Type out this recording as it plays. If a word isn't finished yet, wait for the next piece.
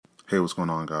Hey, what's going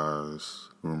on, guys?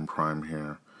 Room Prime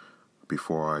here.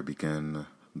 Before I begin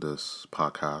this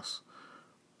podcast,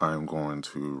 I'm going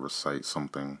to recite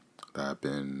something that I've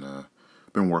been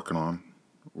working on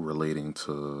relating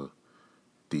to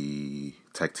the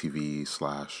TechTV /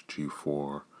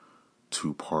 G4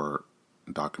 two-part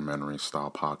documentary style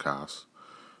podcast.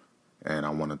 And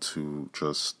I wanted to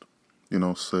just,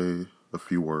 say a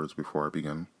few words before I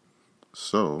begin.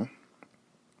 So,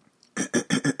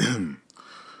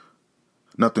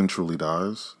 nothing truly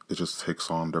dies. It just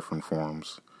takes on different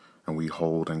forms, and we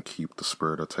hold and keep the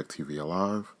spirit of TechTV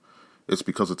alive. It's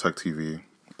because of TechTV,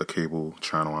 a cable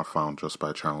channel I found just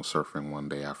by channel surfing one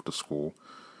day after school,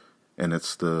 and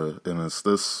it's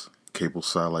this cable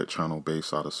satellite channel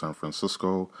based out of San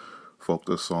Francisco,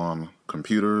 focused on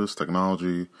computers,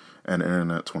 technology, and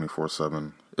internet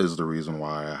 24/7 is the reason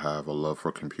why I have a love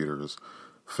for computers,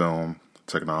 film,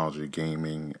 technology,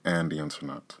 gaming, and the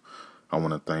internet. I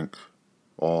want to thank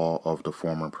all of the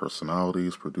former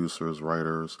personalities, producers,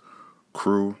 writers,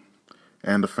 crew,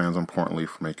 and the fans, importantly,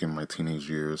 for making my teenage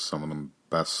years some of the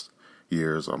best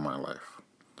years of my life.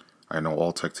 I know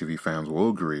all Tech TV fans will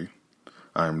agree.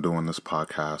 I am doing this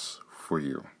podcast for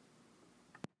you.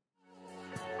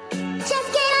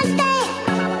 Just get on stage.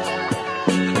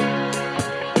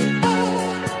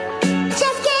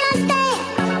 Just get on stage.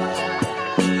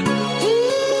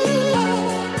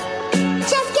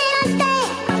 Just get on stage.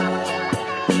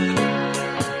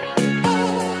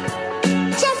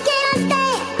 Just get on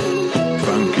stage.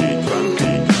 Funky.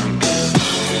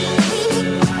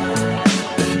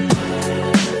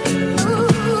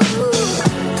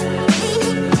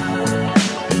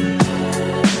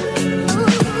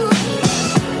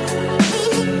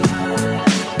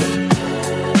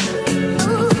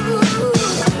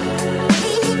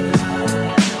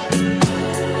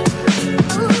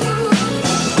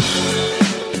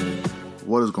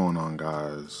 What is going on,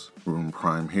 guys? Room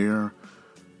Prime here,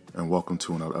 and welcome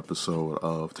to another episode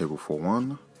of Table for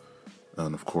One.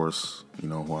 And of course, you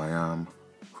know who I am.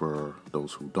 For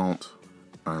those who don't,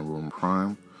 I'm Room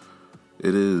Prime.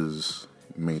 It is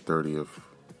May 30th,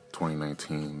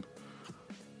 2019,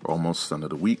 almost end of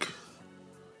the week.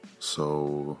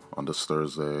 So on this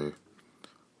Thursday,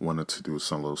 wanted to do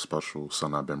some little special,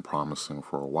 something I've been promising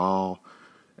for a while,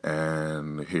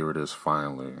 and here it is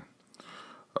finally.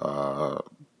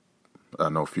 I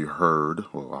don't know if you heard,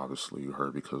 well, obviously you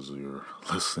heard because you're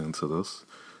listening to this,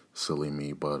 silly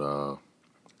me, but I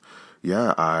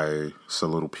said a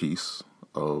little piece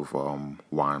of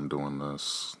why I'm doing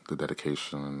this, the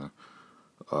dedication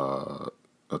of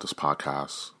this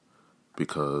podcast,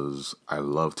 because I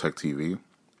love Tech TV.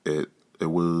 It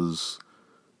was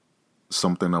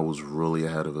something that was really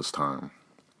ahead of its time.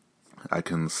 I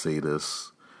can say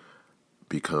this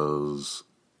because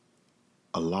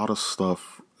a lot of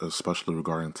stuff, especially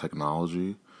regarding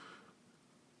technology,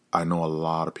 I know a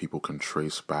lot of people can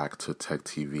trace back to Tech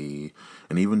TV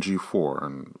and even G4.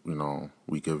 And,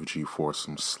 we give G4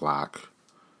 some slack.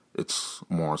 It's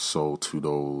more so to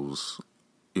those,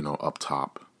 up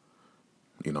top,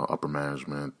 upper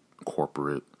management, the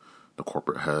corporate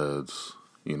heads,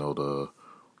 the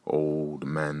old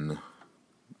men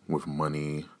with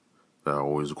money that are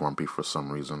always grumpy for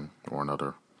some reason or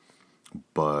another.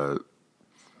 But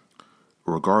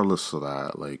regardless of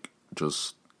that,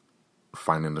 just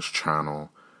finding this channel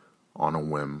on a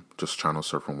whim, just channel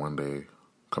surfing one day,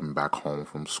 coming back home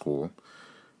from school.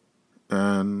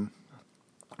 And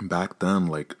back then,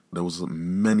 there was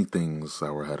many things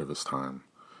that were ahead of its time.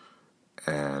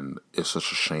 And it's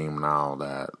such a shame now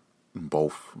that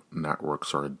both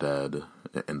networks are dead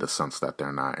in the sense that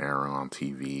they're not airing on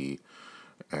TV.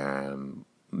 And,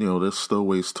 there's still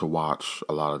ways to watch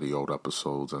a lot of the old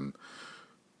episodes, and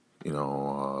they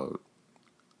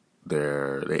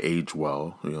age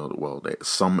well.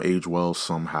 Some age well,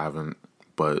 some haven't.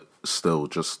 But still,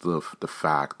 just the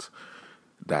fact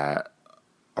that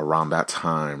around that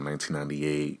time,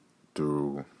 1998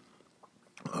 through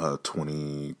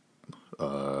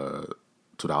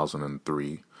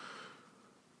 2003,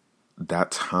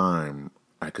 that time,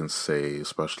 I can say,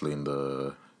 especially in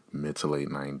the mid to late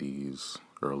 90s,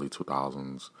 early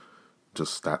 2000s,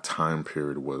 just that time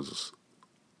period was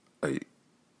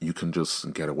you can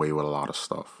just get away with a lot of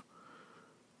stuff.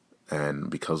 And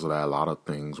because of that, a lot of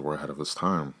things were ahead of its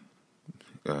time.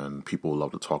 And people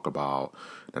love to talk about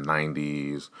the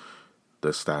 90s,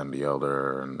 this, that, and the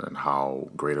other, and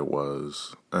how great it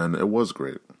was. And it was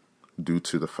great due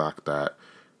to the fact that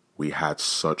we had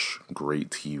such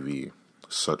great TV,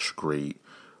 such great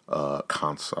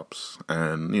concepts.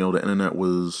 And, the internet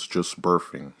was just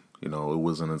birthing. It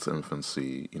was in its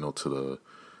infancy, to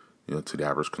to the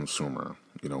average consumer.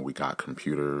 We got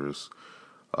computers.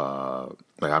 Like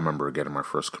I remember getting my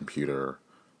first computer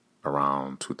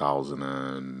around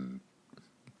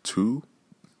 2002,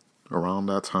 around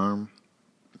that time.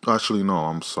 Actually, no,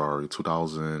 I'm sorry,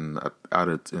 2000.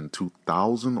 Either in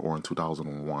 2000 or in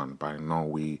 2001, but I know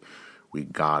we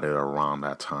got it around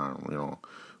that time.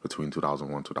 Between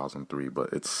 2001 2003.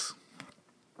 But it's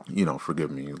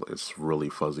forgive me, it's really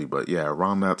fuzzy. But yeah,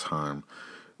 around that time,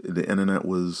 the internet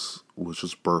was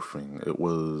just birthing. It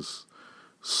was,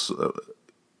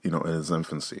 in its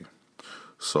infancy.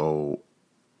 So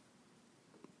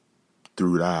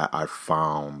through that, I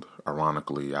found,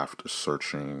 ironically, after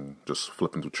searching, just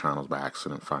flipping through channels by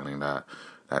accident, finding that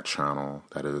channel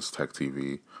that is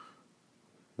TechTV,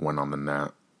 went on the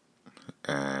net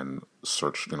and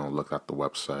searched, looked at the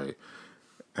website,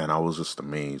 and I was just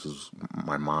amazed.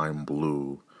 My mind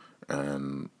blew,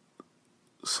 and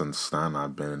since then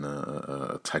I've been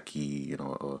a techie,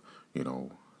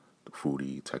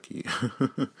 foodie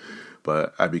techie,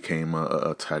 but I became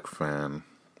a tech fan.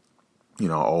 I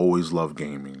always loved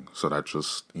gaming, so that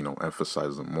just,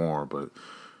 emphasized it more. But,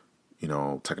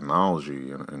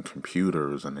 technology and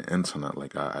computers and the internet,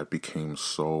 like I became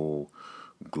so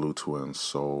glued to it and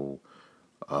so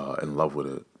in love with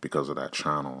it because of that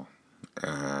channel.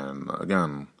 And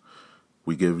again,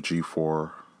 we give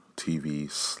G4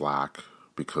 TV slack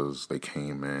because they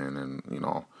came in and,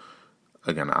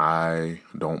 again, I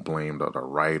don't blame the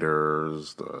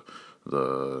writers, the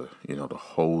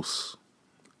hosts.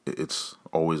 It's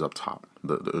always up top.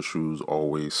 The issues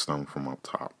always stem from up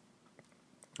top.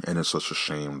 And it's such a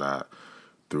shame that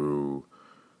through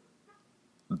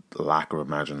lack of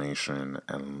imagination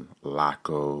and lack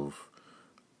of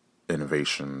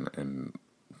innovation and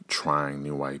trying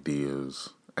new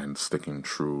ideas and sticking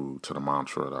true to the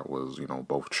mantra that was,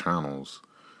 both channels,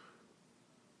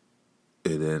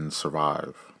 it didn't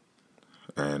survive.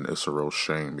 And it's a real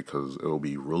shame because it'll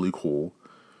be really cool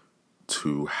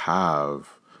to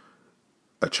have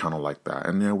a channel like that.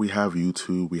 And yeah, we have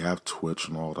YouTube, we have Twitch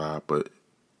and all that, but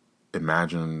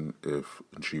imagine if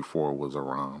G4 was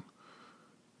around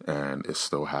and it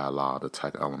still had a lot of the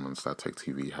tech elements that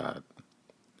TechTV had.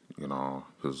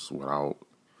 Because without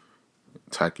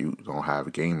tech, you don't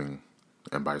have gaming,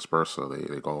 and vice versa.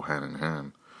 They go hand in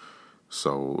hand.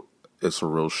 So it's a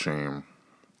real shame.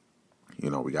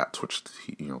 We got Twitch,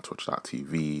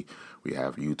 Twitch.tv. We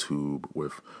have YouTube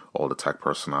with all the tech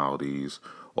personalities,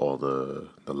 all the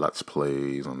Let's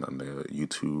Plays, and the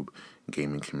YouTube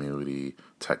gaming community,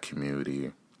 tech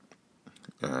community,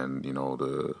 and,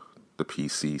 the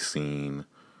PC scene.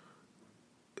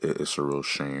 It's a real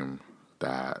shame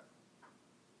that,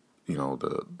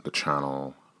 the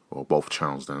channel, or both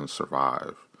channels didn't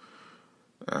survive.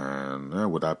 And yeah,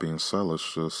 with that being said,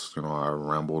 let's just, I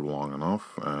rambled long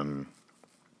enough, and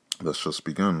let's just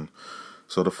begin.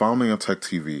 So the founding of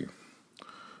TechTV,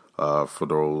 for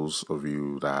those of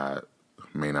you that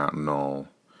may not know,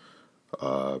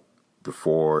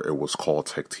 before it was called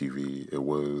TechTV, it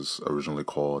was originally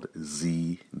called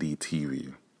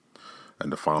ZDTV.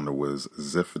 And the founder was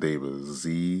Ziff Davis,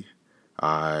 Z-I-F-F,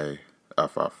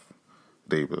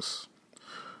 Davis,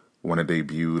 when it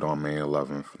debuted on May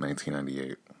 11th,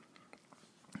 1998.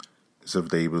 Ziff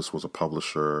Davis was a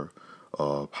publisher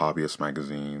of hobbyist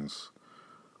magazines,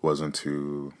 was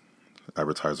into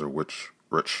advertiser rich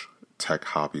tech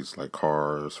hobbies like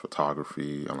cars,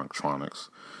 photography, electronics.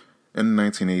 In the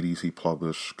 1980s, he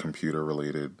published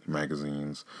computer-related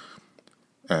magazines,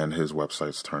 and his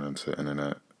websites turned into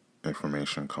internet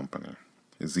information company.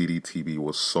 ZDTV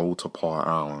was sold to Paul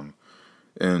Allen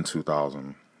in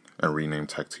 2000 and renamed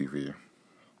TechTV.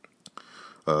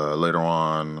 Later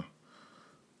on,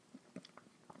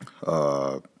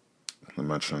 I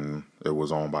mentioned it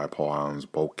was owned by Paul Allen's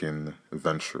Vulcan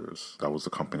Ventures. That was the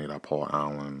company that Paul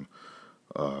Allen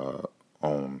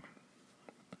owned.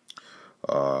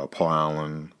 Paul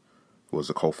Allen was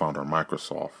a co-founder of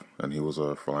Microsoft, and he was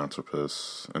a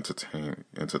philanthropist,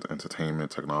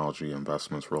 entertainment, technology,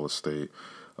 investments, real estate,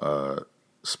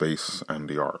 space, and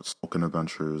the arts. Vulcan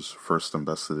Ventures first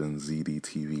invested in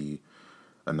ZDTV,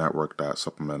 a network that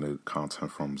supplemented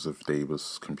content from Ziff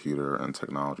Davis Computer and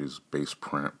Technologies-based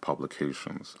print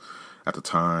publications. At the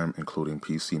time, including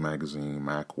PC Magazine,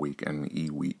 Mac Week, and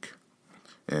eWeek.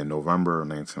 In November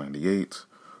 1998,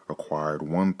 acquired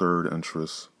one-third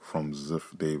interest from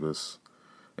Ziff Davis.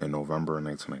 In November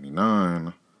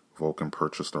 1999, Vulcan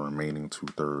purchased the remaining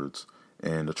two-thirds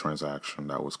in the transaction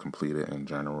that was completed in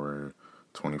January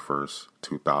 21st,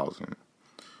 2000.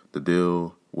 The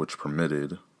deal, which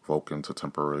permitted Vulcan to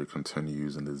temporarily continue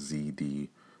using the ZD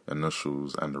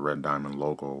initials and the red diamond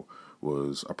logo,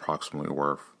 was approximately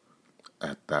worth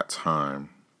at that time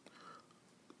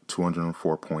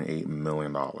 $204.8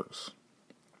 million.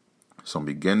 So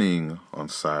beginning on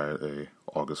Saturday,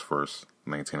 August 1st,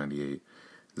 1998,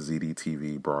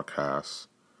 ZDTV broadcast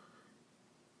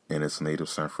in its native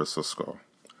San Francisco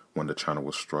when the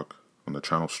channel struck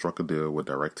a deal with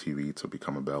DirecTV to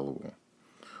become available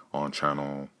on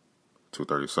channel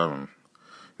 237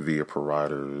 via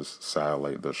providers'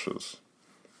 satellite dishes.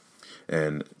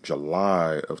 In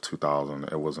July of 2000,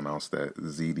 it was announced that the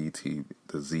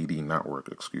ZD network,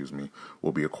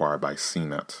 will be acquired by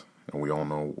CNET. And we all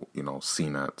know,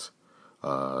 CNET,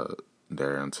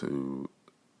 they're into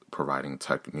providing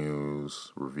tech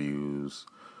news, reviews,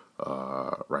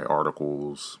 write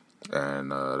articles,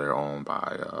 and they're owned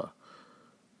by,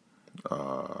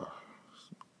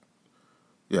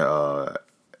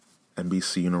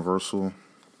 NBC Universal.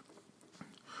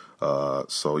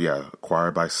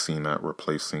 Acquired by CNET,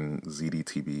 replacing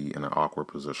ZDTV in an awkward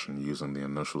position using the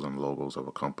initials and logos of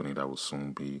a company that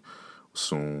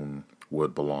soon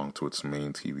would belong to its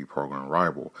main TV program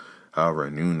rival. However,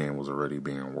 a new name was already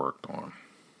being worked on.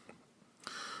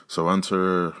 So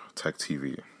enter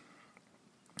TechTV.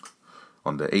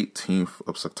 On the 18th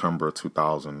of September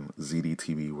 2000,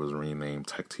 ZDTV was renamed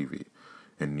TechTV.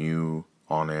 A new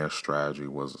on-air strategy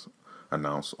was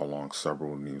announced along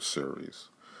several new series.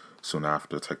 Soon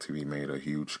after, TechTV made a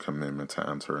huge commitment to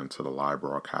enter into the live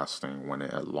broadcasting when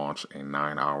it had launched a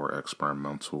 9-hour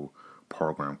experimental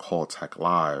program called Tech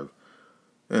Live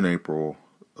in April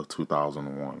of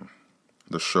 2001.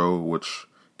 The show, which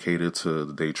catered to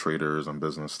the day traders and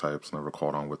business types, never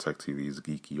caught on with TechTV's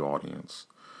geeky audience.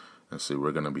 And see,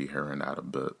 we're going to be hearing that a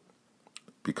bit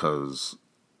because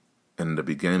in the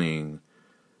beginning,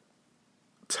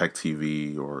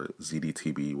 TechTV or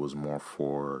ZDTV was more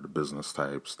for the business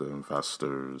types, the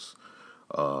investors,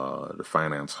 the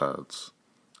finance heads,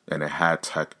 and it had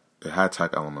tech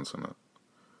elements in it.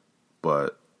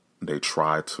 But they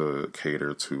tried to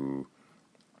cater to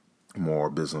more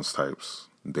business types,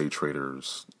 day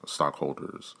traders,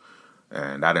 stockholders,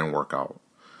 and that didn't work out.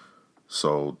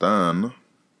 So then,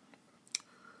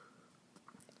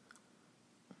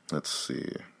 let's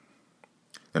see.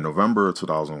 In November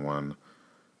 2001,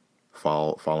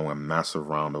 following a massive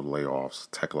round of layoffs,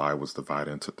 Tech Live was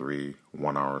divided into 3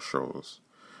 one-hour shows.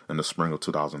 In the spring of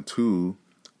 2002,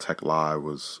 Tech Live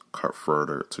was cut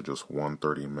further to just 1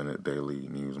 30-minute daily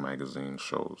news magazine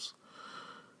shows,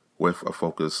 with a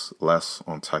focus less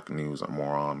on tech news and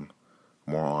more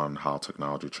on how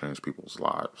technology changed people's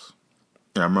lives.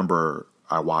 And I remember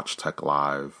I watched Tech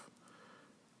Live,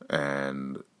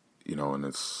 and in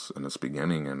its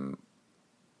beginning, and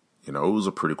it was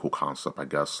a pretty cool concept. I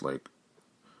guess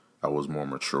I was more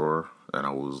mature and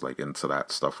I was into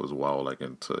that stuff as well.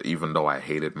 Even though I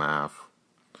hated math,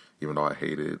 even though I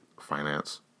hated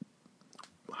finance.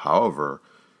 However,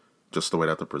 just the way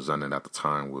that they presented at the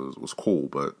time was cool.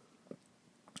 But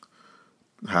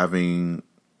having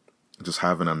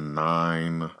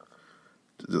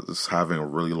a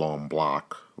really long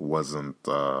block wasn't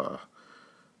the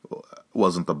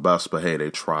best, but hey, they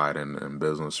tried. In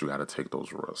business, you got to take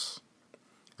those risks.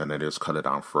 And they just cut it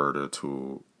down further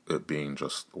to it being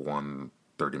just 1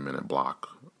 30-minute block.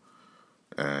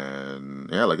 And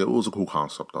yeah, it was a cool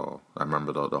concept though. I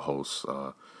remember the hosts,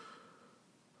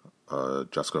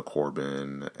 Jessica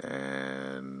Corbin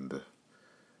and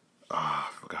I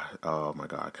forgot. Oh my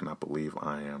God, I cannot believe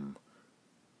I am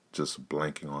just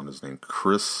blanking on his name.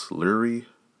 Chris Leary.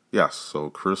 Yes, so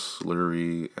Chris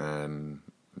Leary and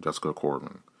Jessica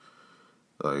Corbin.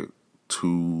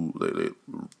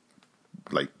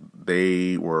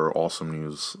 They were awesome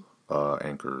news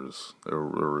anchors. They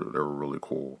were really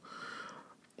cool.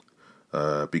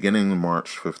 Beginning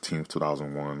March 15th,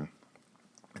 2001,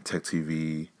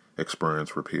 TechTV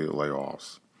experienced repeated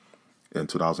layoffs. In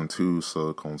 2002,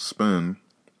 Silicon Spin,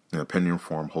 an opinion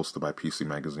forum hosted by PC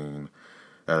Magazine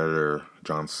editor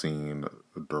John Cene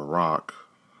Durock,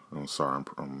 I'm sorry,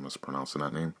 I'm mispronouncing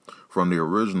that name, from the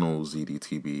original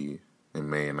ZDTV in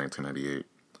May 1998,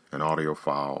 an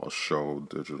audiophile, a show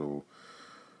digital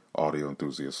audio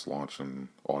enthusiasts launched in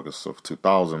August of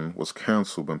 2000, was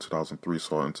canceled, but in 2003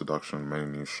 saw introduction of many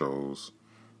new shows,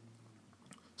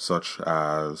 such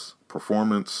as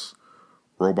Performance,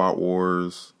 Robot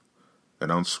Wars,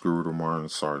 and Unscrewed with Martin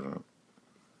Sargent.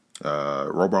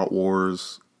 Robot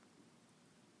Wars,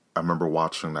 I remember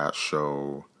watching that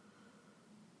show,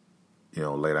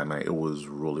 late at night. It was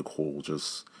really cool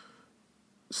just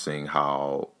seeing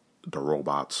how the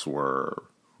robots were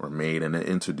made, and it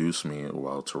introduced me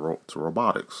to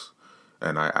robotics.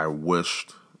 And I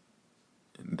wished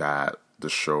that the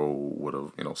show would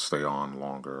have stay on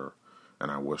longer,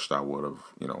 and I wished I would have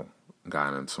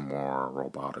gotten into more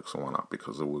robotics and whatnot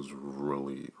because it was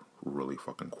really, really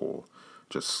fucking cool.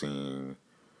 Just seeing,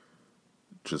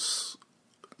 just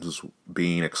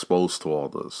being exposed to all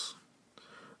this.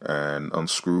 And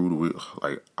Unscrewed,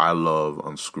 I love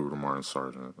Unscrewed and Martin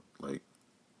Sargent. Like,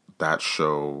 that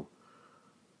show,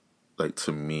 like,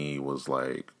 to me was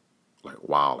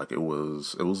wow, like it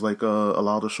was like a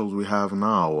lot of the shows we have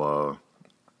now.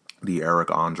 The Eric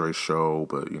Andre show,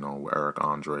 but Eric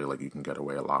Andre, like, you can get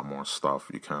away a lot more stuff.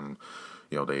 You can,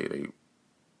 they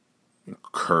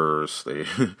curse, they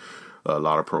a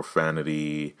lot of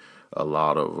profanity, a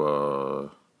lot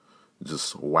of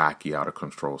just wacky, out of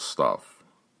control stuff.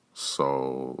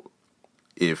 So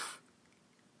if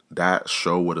that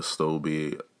show would have still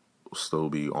be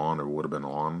on, or would have been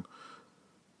on,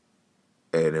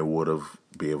 and it would have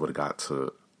been able to got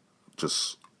to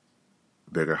just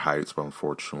bigger heights, but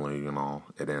unfortunately,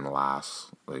 it didn't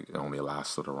last. Like, it only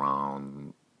lasted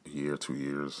around a year, 2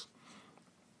 years.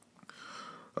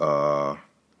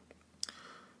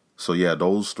 So yeah,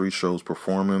 those three shows: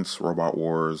 Performance, Robot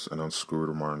Wars, and Unscrewed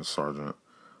with Martin Sargent,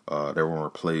 they were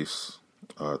replaced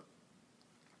by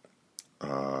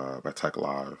Tech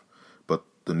Live. But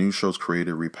the new shows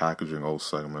created repackaging old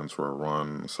segments were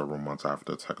run several months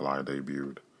after Tech Live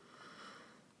debuted.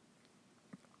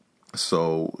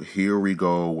 So here we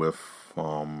go with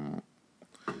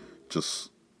just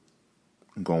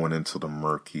going into the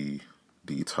murky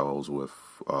details with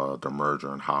the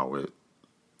merger and how it,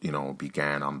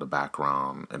 began on the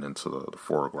background and into the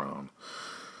foreground.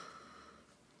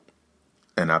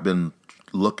 And I've been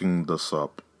looking this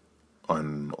up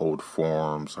on old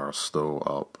forums are still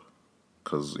up,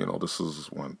 because this is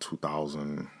when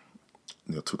 2000,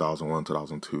 2001,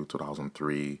 2002,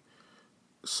 2003.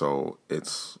 So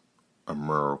it's a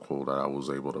miracle that I was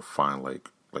able to find like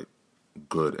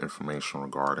good information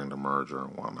regarding the merger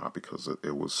and whatnot, because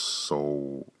it was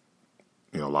so,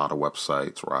 a lot of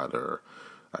websites were either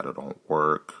don't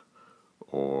work,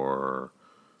 or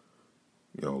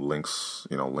links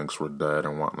were dead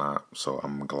and whatnot. So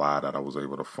I'm glad that I was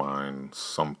able to find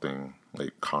something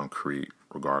like concrete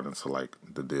regarding to like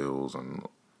the deals and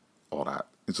all that.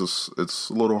 It's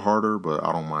a little harder, but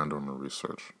I don't mind doing the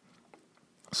research.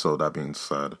 So that being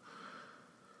said,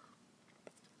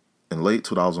 in late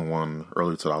 2001,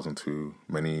 early 2002,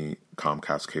 many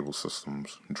Comcast cable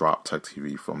systems dropped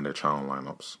TechTV from their channel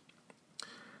lineups.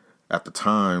 At the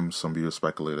time, some viewers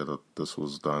speculated that this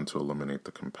was done to eliminate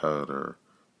the competitor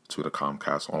to the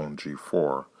Comcast-owned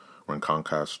G4. When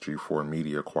Comcast G4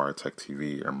 Media acquired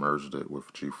TechTV and merged it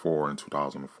with G4 in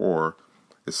 2004,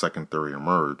 a second theory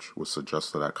emerged, which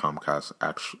suggested that Comcast's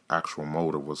actual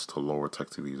motive was to lower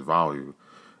TechTV's value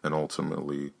and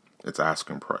ultimately its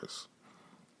asking price.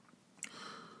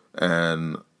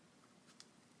 And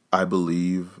I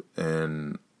believe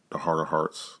in the heart of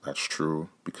hearts that's true,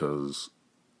 because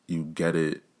you get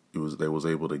it. They was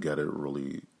able to get it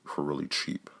for really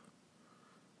cheap.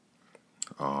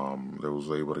 They was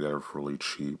able to get it for really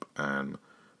cheap, and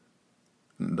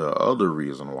the other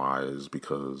reason why is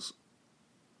because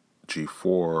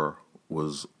G4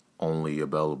 was only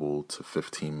available to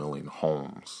 15 million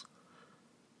homes.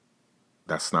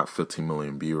 That's not 15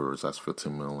 million viewers. That's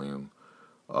 15 million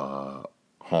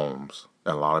homes.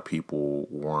 And a lot of people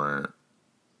weren't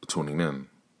tuning in,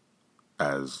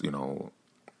 as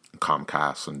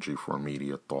Comcast and G4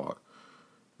 Media thought.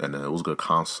 And it was a good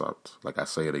concept. Like I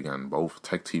say it again, both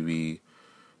Tech TV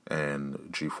and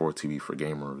G4 TV for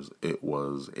gamers,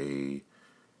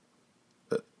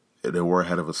 they were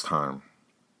ahead of its time.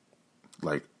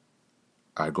 Like,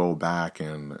 I go back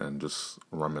and just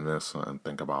reminisce and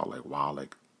think about, like, wow,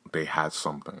 like, they had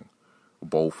something.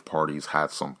 Both parties had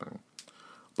something.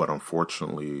 But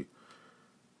unfortunately,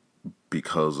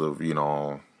 because of,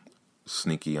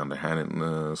 sneaky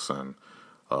underhandedness and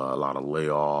a lot of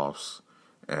layoffs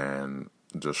and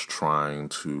just trying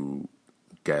to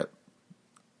get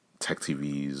Tech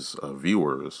TV's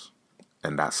viewers,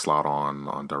 and that slot on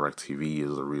DirecTV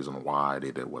is the reason why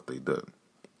they did what they did.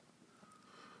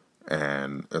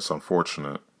 And it's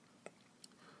unfortunate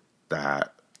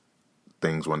that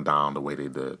things went down the way they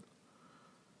did,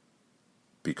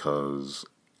 because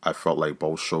I felt like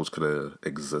both shows could have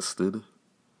existed.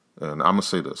 And I'm going to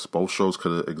say this, both shows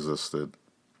could have existed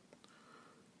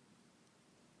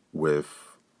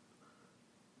with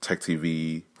Tech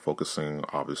TV focusing,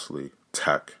 obviously,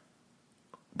 tech,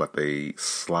 but they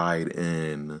slide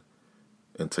into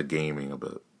gaming a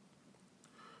bit.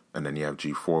 And then you have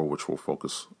G4, which will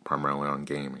focus primarily on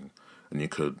gaming. And you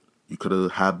could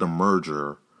have had the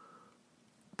merger,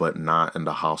 but not in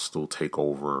the hostile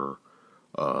takeover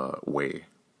way.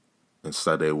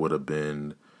 Instead, it would have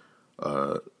been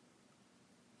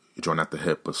join at the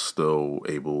hip, but still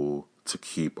able to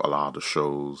keep a lot of the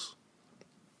shows,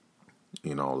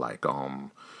 like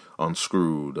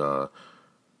Unscrewed,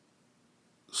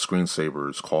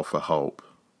 Screensavers, Call for Help,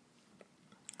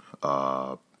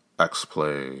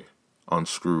 X-Play,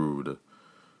 Unscrewed,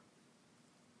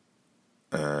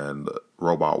 and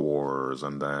Robot Wars,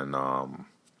 and then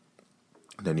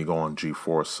you go on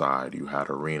G4 side, you had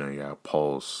Arena, you had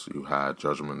Pulse, you had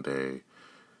Judgment Day,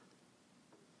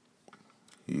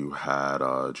 you had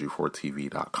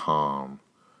G4TV.com,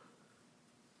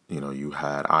 you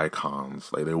had Icons.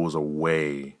 Like, there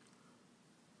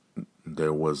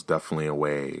was definitely a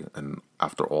way, and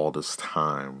after all this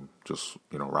time, just,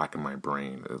 racking my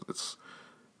brain, it's,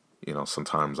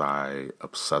 sometimes I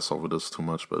obsess over this too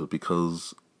much, but it's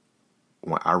because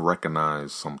when I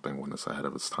recognize something when it's ahead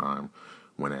of its time,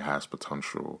 when it has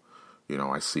potential,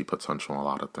 I see potential in a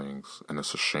lot of things, and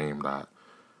it's a shame that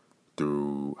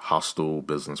through hostile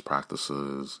business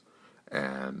practices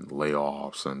and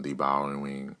layoffs and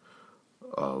devaluing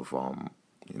of,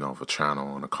 of a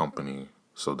channel and a company,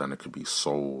 so then it could be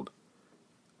sold,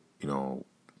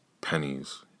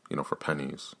 pennies, for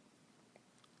pennies.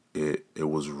 It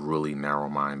was really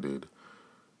narrow-minded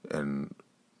and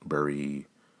very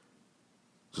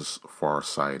just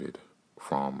far-sighted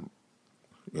from,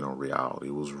 reality.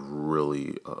 It was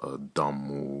really a dumb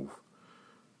move,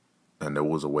 and there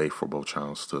was a way for both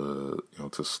channels to,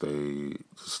 to stay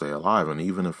alive. And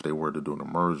even if they were to do a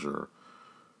merger,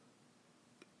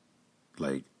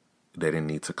 like, they didn't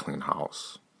need to clean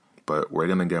house. But we're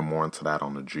gonna get more into that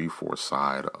on the G4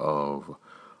 side of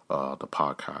the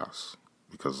podcast,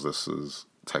 because this is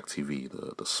Tech TV.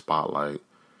 The spotlight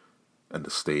and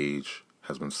the stage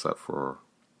has been set for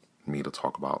me to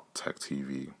talk about Tech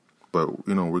TV. But,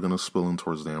 we're going to spill in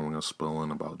towards the end. We're going to spill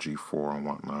in about G4 and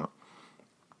whatnot.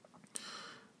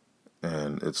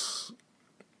 And it's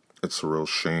a real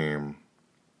shame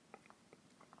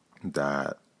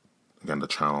that, again, the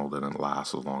channel didn't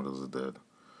last as long as it did.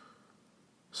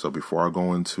 So before I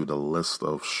go into the list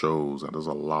of shows, and there's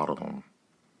a lot of them,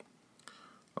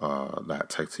 that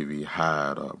Tech TV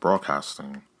had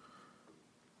broadcasting,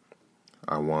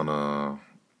 I want to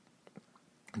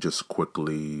just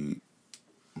quickly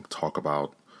talk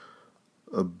about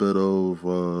a bit of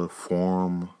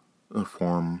form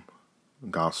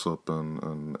gossip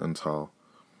and intel.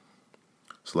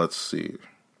 So let's see.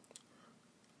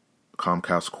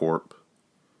 Comcast Corp,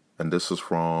 and this is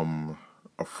from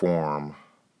a forum.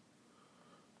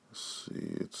 Let's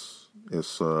see,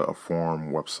 it's a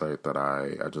forum website that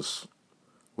I just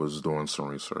was doing some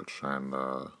research, and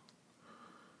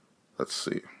let's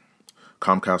see.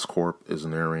 Comcast Corp is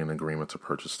nearing an agreement to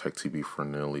purchase TechTV for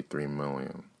nearly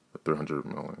 $300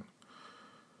 million.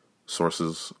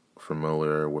 Sources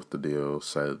familiar with the deal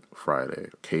said Friday,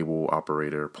 a cable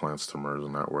operator plans to merge the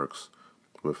networks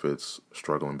with its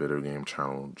struggling video game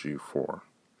channel G4.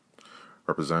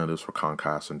 Representatives for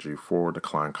Comcast and G4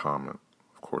 declined comment.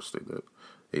 Of course they did.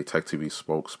 A TechTV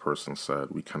spokesperson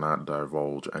said, "We cannot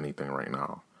divulge anything right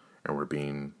now, and we're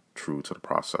being true to the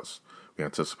process. We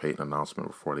anticipate an announcement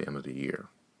before the end of the year."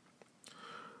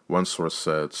 One source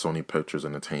said Sony Pictures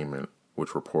Entertainment, which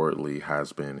reportedly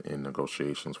has been in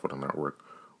negotiations for the network,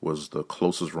 was the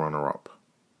closest runner-up.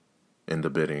 In the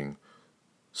bidding,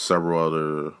 several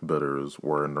other bidders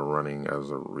were in the running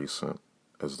as recent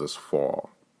as this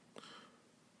fall.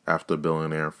 After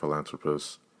billionaire and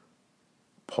philanthropist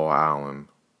Paul Allen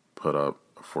put up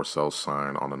a for sale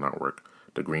sign on the network,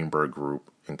 the Greenberg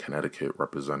Group in Connecticut,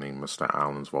 representing Mr.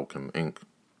 Allen's Vulcan Inc.,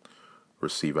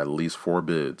 received at least 4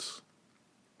 bids.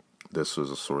 This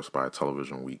was a source by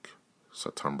Television Week,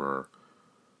 September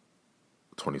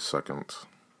 22nd.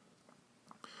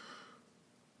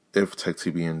 If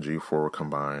TechTV and G4 were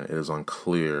combined, it is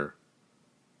unclear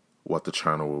what the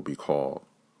channel will be called.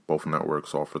 Both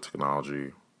networks offer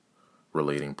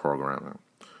technology-relating programming,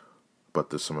 but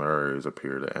the similarities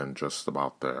appear to end just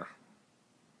about there.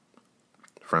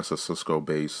 San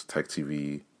Francisco-based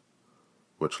TechTV,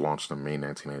 which launched in May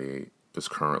 1988, is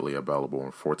currently available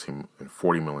in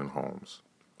 40 million homes.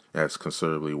 It has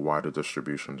considerably wider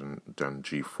distribution than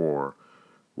G4,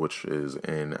 which is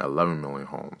in 11 million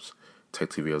homes.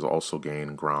 TechTV has also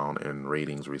gained ground in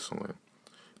ratings recently,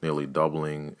 nearly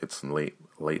doubling its late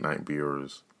night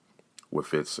viewers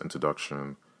with its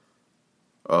introduction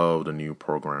of the new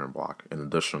programming block. In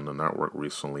addition, the network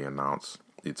recently announced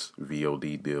its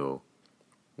VOD deal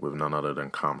with none other than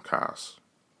Comcast.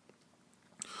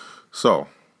 So,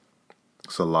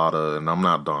 it's a lot of, and I'm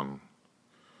not done.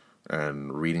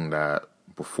 And reading that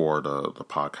before the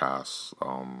podcast,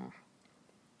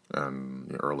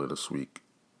 and earlier this week,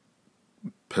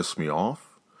 pissed me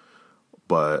off.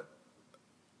 But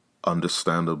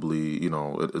understandably,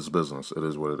 it is business. It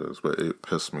is what it is. But it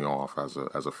pissed me off as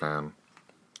a fan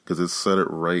because it said it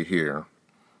right here.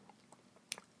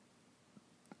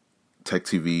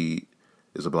 TechTV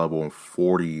is available in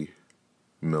 40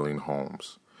 million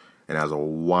homes and has a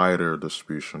wider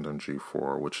distribution than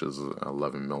G4, which is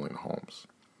 11 million homes.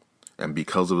 And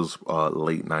because of his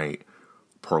late night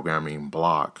programming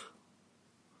block,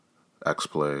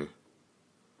 X-Play,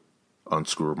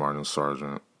 Unscrew Martin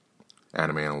Sargent,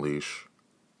 Anime Unleash,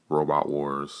 Robot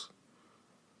Wars,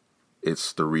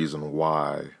 it's the reason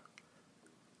why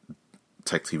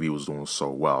TechTV was doing so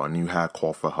well. And you had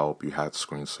Call for Help, you had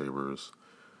Screensavers.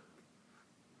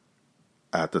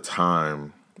 At the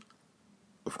time,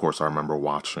 of course, I remember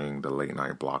watching the late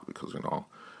night block because,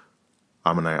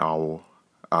 I'm a night owl.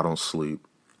 I don't sleep.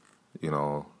 Maybe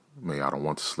I don't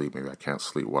want to sleep. Maybe I can't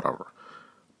sleep, whatever.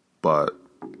 But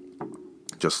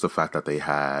just the fact that they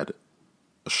had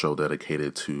a show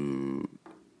dedicated to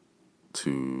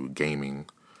gaming.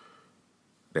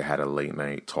 They had a late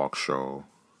night talk show.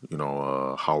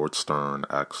 Howard Stern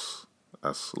S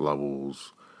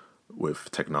levels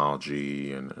with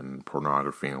technology and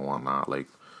pornography and whatnot. Like,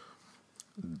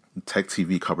 Tech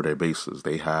TV covered their bases.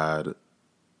 They had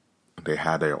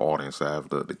their audience. They have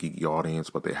the geeky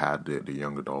audience, but they had the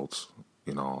young adults,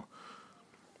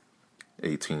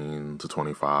 18 to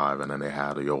 25, and then they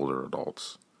had the older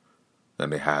adults.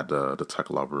 And they had the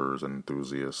tech lovers and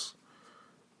enthusiasts.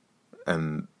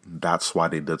 And that's why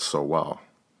they did so well.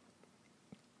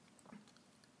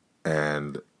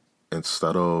 And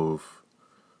instead of,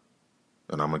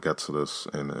 and I'm going to get to this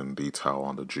in detail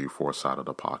on the G4 side of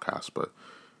the podcast, but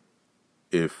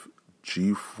if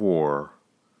G4,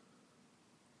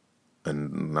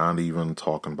 and not even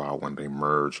talking about when they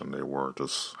merged and they were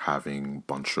just having a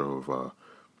bunch of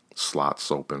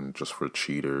slots open just for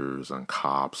cheaters and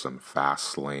cops and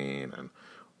fast lane and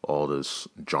all this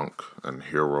junk and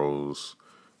heroes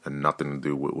and nothing to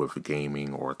do with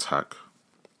gaming or tech.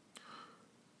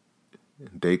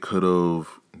 They could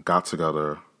have got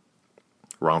together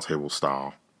roundtable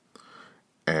style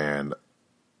and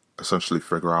essentially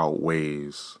figure out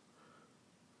ways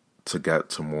to get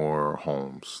to more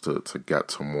homes, to get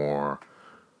to more,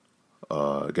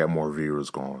 get more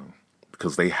viewers going.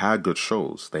 Because they had good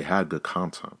shows. They had good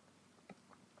content.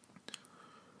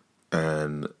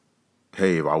 And,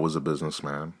 hey, if I was a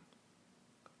businessman,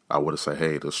 I would have said,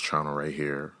 hey, this channel right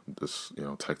here, this,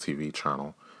 Tech TV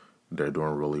channel, they're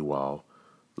doing really well.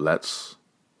 Let's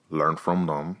learn from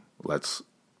them. Let's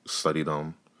study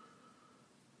them,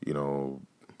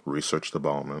 research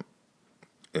development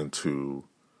into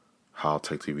how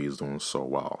Tech TV is doing so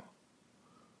well.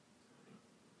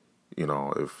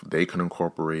 If they can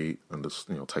incorporate in this,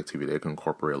 Tech TV, they can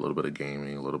incorporate a little bit of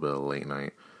gaming, a little bit of late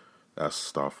night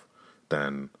stuff,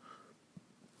 then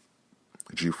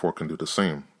G4 can do the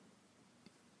same.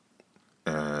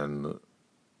 And,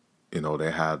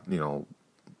 they had,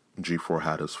 G4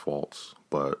 had its faults,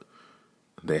 but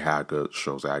they had good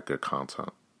shows, they had good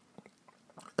content.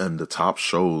 And the top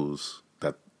shows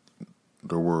that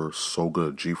there were so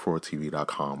good,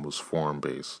 G4TV.com was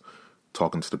forum-based,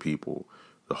 talking to the people.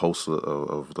 The host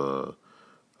of the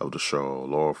show,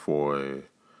 Laura Foy,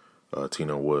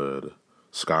 Tina Wood,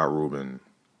 Scott Rubin,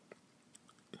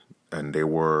 and they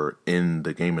were in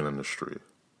the gaming industry.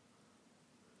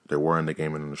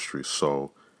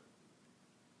 So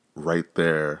right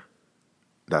there,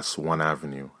 that's one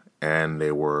avenue. And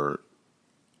they were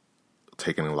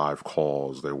taking live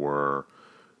calls. They were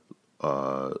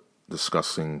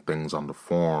discussing things on the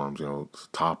forums,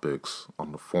 topics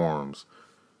on the forums.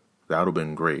 That would have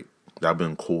been great. That would have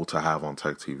been cool to have on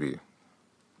Tech TV.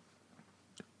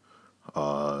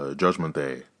 Judgment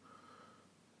Day.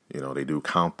 They do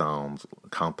countdown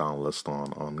list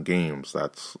on games.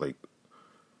 That's like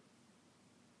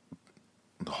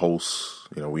the hosts.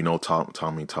 We know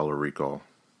Tommy Tallarico.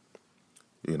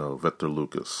 Victor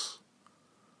Lucas.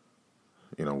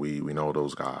 We know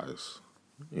those guys.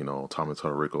 Tommy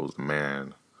Tallarico's the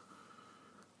man.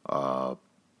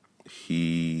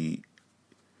 He,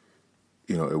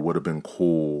 it would have been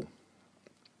cool.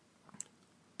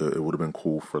 It would have been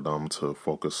cool for them to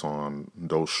focus on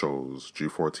those shows,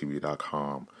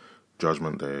 G4TV.com,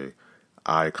 Judgment Day,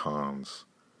 Icons,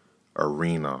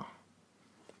 Arena,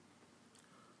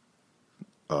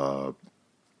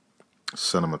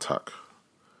 Cinematech.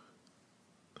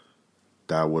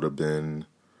 That would have been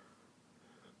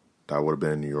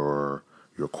your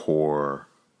core,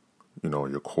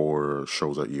 your core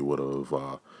shows that you would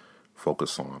have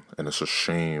focused on. And it's a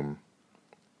shame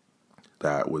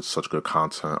that with such good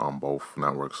content on both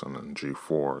networks and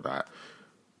G4 that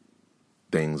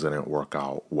things didn't work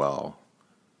out well,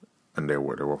 and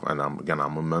and I'm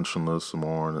gonna mention this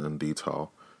more in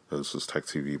detail. This is Tech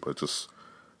TV, but just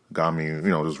got me,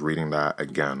 just reading that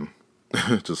again,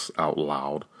 just out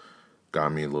loud,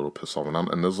 got me a little pissed off.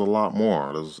 And there's a lot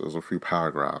more. There's a few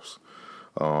paragraphs,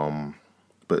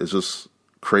 but it's just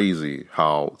crazy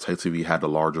how Tech TV had the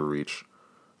larger reach,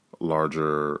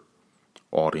 larger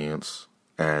audience,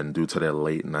 and due to their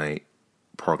late night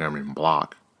programming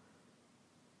block,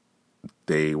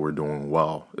 they were doing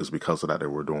well. It's because of that they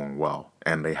were doing well.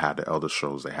 And they had the other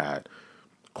shows. They had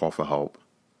Call for Help,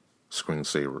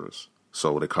 Screensavers.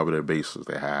 So they covered their bases.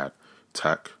 They had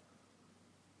tech.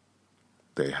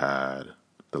 They had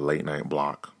the late night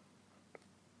block.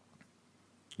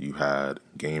 You had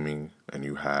gaming, and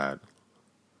you had,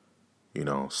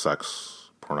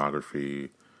 sex, pornography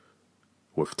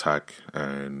with tech,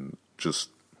 and just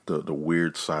the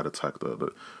weird side of tech,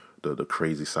 the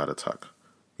crazy side of tech.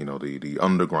 The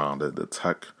underground, the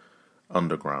tech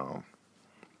underground,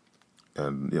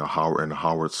 and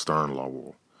Howard Stern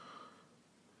level,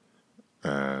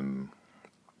 and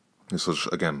this is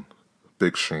again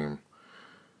big shame.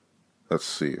 Let's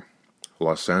see.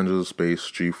 Los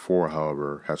Angeles-based G4,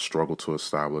 however, has struggled to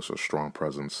establish a strong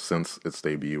presence since its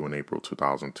debut in April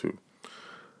 2002.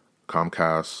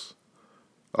 Comcast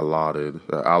allocated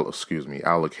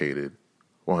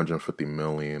 $150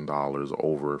 million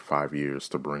over 5 years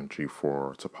to bring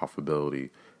G4 to profitability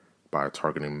by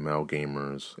targeting male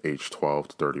gamers aged 12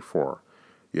 to 34.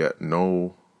 Yet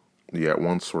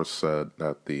one source said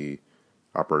that the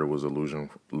operator was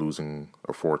losing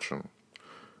a fortune.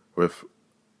 With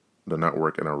the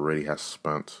network, and already has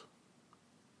spent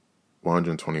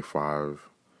 $125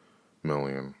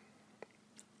 million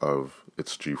of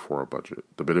its G4 budget.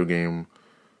 The video game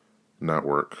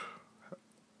network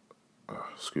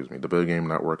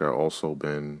had also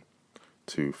been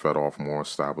to fed off more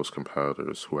established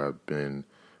competitors who have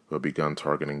begun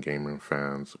targeting gaming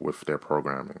fans with their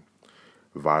programming.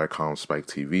 Viacom Spike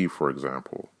TV, for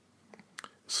example,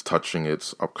 is touching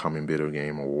its upcoming video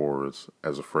game awards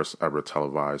as the first ever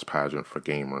televised pageant for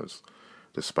gamers,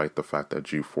 despite the fact that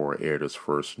G4 aired its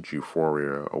first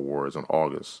G4 Awards in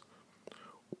August.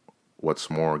 What's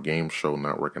more, Game Show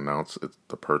Network announced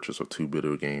the purchase of 2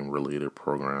 video game-related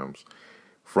programs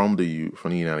from the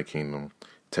United Kingdom.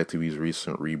 TechTV's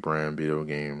recent rebrand video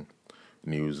game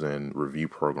news and review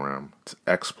program,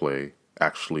 XPlay,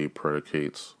 actually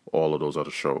predicates all of those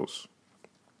other shows.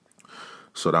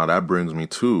 So now that brings me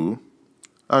to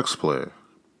XPlay.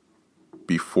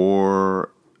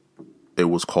 Before it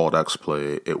was called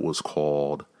XPlay, it was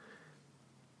called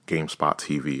GameSpot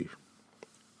TV.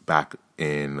 Back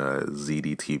in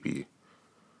ZDTV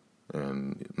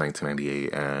in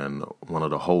 1998, and one of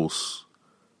the hosts,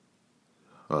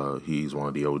 he's one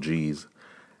of the OGs,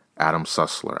 Adam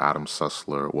Sessler. Adam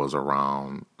Sessler was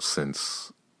around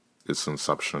since its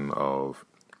inception of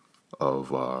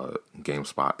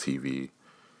GameSpot TV,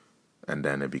 and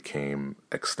then it became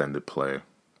Extended Play,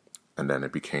 and then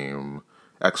it became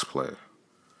XPlay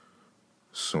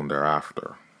soon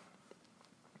thereafter.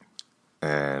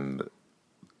 And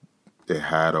it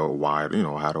had a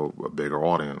bigger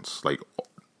audience. Like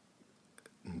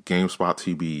GameSpot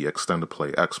TV, Extended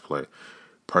Play, XPlay,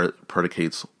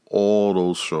 predicates all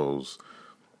those shows,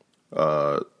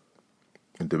 the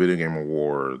Video Game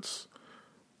Awards,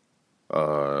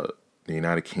 the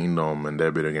United Kingdom, and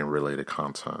their video game related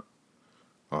content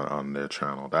on their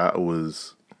channel. That's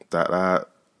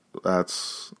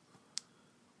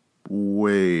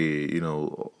way,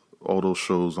 all those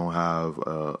shows don't have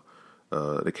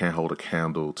they can't hold a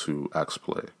candle to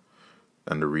XPlay,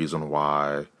 and the reason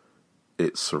why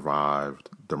it survived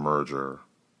the merger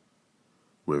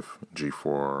with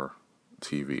G4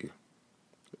 TV.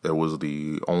 It was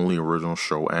the only original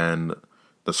show and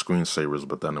the Screensavers,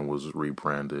 but then it was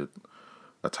rebranded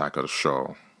Attack of the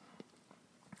Show.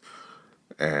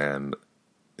 And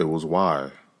it was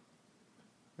why.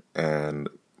 And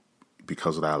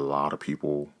because of that, a lot of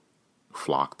people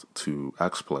flocked to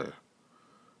XPlay.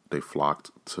 They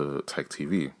flocked to Tech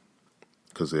TV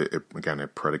because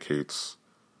it predicates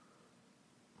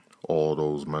all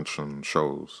those mentioned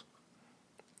shows.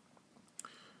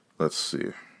 Let's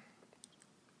see.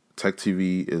 Tech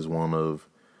TV is one of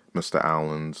Mr.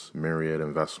 Allen's myriad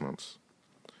investments.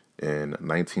 In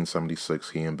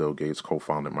 1976, he and Bill Gates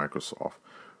co-founded Microsoft,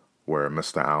 where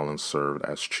Mr. Allen served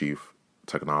as chief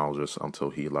technologist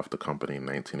until he left the company in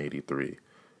 1983.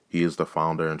 He is the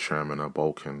founder and chairman of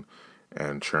Vulcan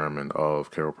and chairman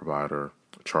of cable provider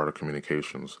Charter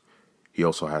Communications. He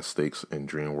also has stakes in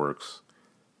DreamWorks,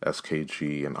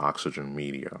 SKG, and Oxygen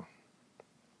Media.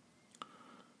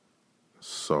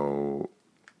 So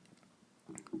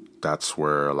that's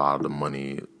where a lot of the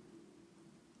money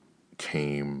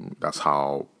came. That's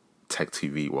how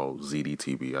TechTV, well,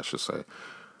 ZDTV, I should say,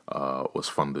 was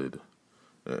funded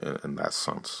in that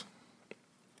sense.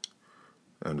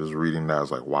 And just reading that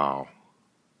is like, wow.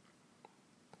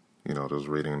 Just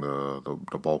reading the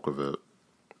bulk of it.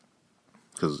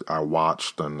 Because I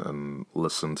watched and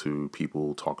listened to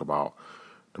people talk about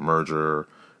the merger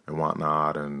and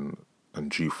whatnot and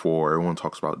G4. Everyone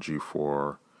talks about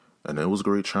G4. And it was a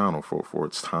great channel for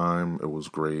its time. It was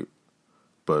great.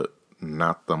 But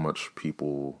not that much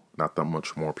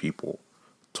more people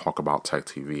talk about Tech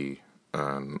TV.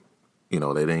 And,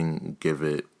 they didn't give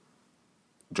it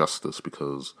justice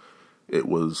because it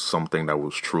was something that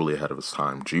was truly ahead of its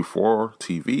time. G4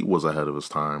 TV was ahead of its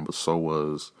time, but so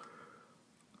was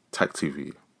Tech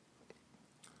TV.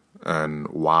 And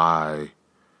why,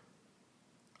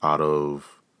 out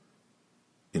of,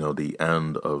 the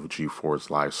end of G4's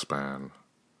lifespan,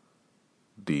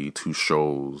 the two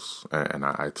shows, and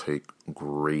I take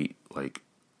glee,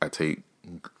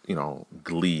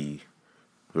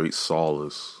 great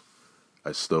solace.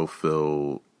 I still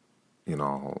feel,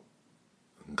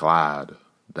 glad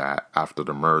that after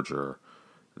the merger,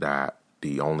 that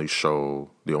the only shows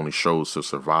to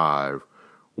survive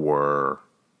were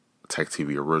Tech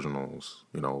TV originals.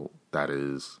 That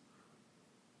is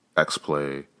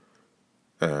X-Play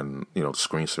and the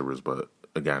screensavers. But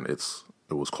again, it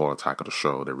was called Attack of the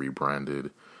Show. They rebranded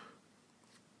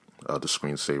the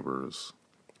screensavers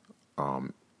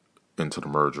into the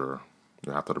merger.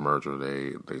 After the merger,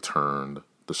 they turned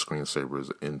the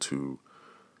screensavers into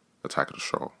Attack of the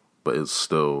Show, but it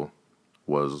still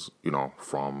was,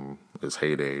 from its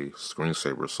heyday,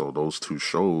 screensaver. So those two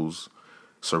shows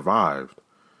survived.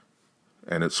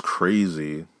 And it's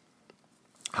crazy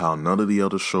how none of the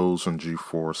other shows on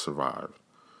G4 survived.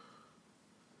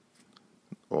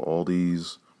 All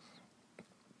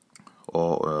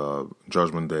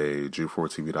Judgment Day,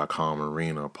 G4TV.com,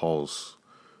 Arena, Pulse,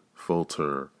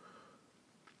 Filter,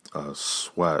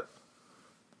 Sweat,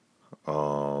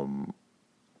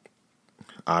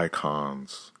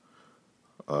 Icons,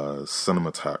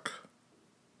 Cinematech,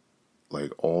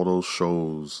 like all those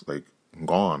shows, like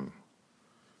gone.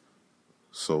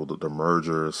 So the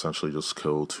merger essentially just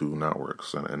killed two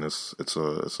networks, and it's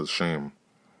a shame.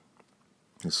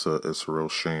 It's a real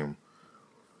shame.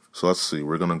 So let's see.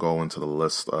 We're gonna go into the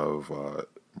list of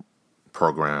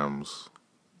programs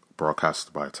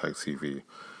broadcasted by Tech TV.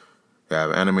 You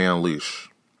have Anime Unleashed.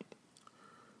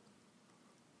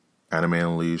 Anime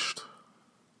Unleashed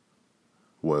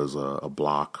was a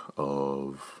block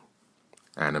of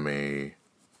anime-related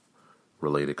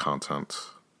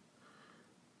content.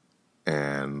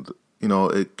 And,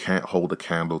 it can't hold a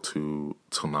candle to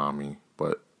Toonami,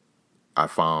 but I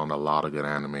found a lot of good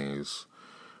animes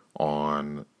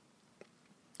on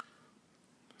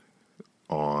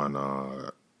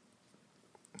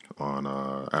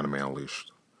Anime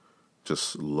Unleashed.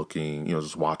 Just looking,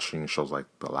 just watching shows like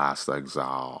The Last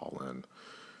Exile, and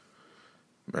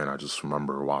man, I just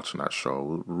remember watching that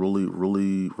show. Really,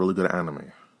 really, really good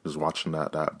anime. Just watching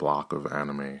that block of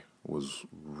anime was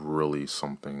really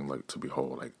something like to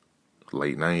behold. Like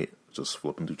late night, just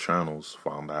flipping through channels,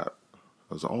 found that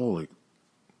I was I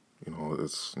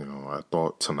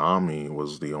thought Toonami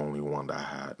was the only one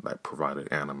that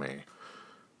provided anime,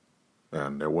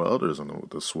 and there were others, and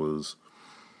this was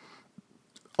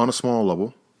on a small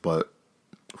level, but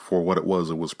for what it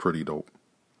was pretty dope.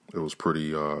 It was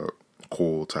pretty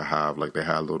cool to have, like, they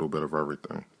had a little bit of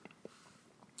everything.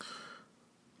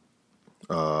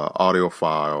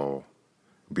 Audiophile,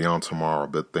 Beyond Tomorrow,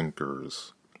 Bit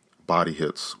Thinkers, Body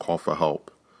Hits, Call for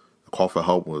Help. Call for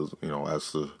Help was,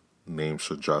 as the name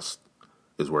suggests,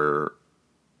 is where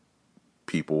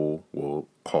people will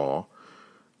call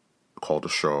the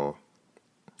show,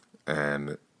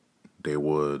 and they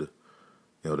would,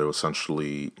 they would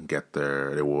essentially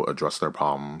they will address their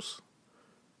problems,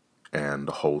 and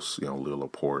the host, Lil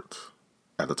Laporte,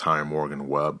 at the time Morgan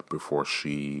Webb, before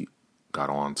she got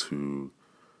on to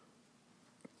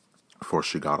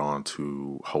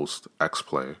host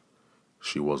X-Play,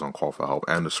 she was on Call for Help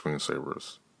and the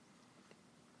Screensavers.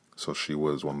 So she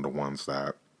was one of the ones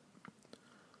that,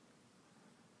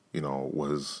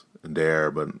 was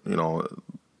there, but,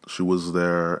 she was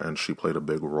there and she played a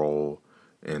big role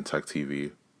in Tech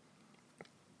TV.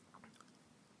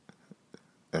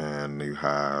 And you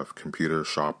have Computer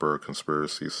Shopper,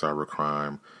 Conspiracy,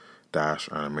 Cybercrime, Dash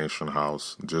Animation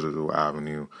House, Digital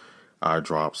Avenue,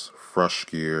 iDrops, Fresh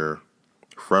Gear.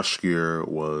 Fresh Gear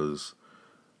was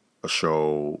a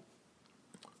show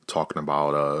talking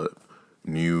about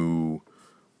new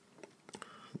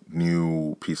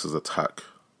new pieces of tech.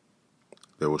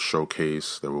 They will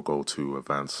showcase. They will go to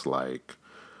events like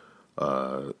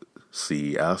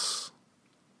CES,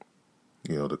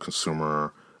 the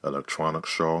Consumer Electronics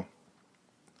Show.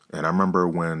 And I remember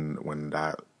when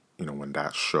that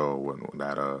show when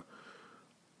that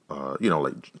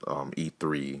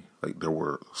E3, like they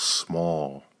were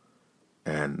small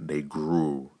and they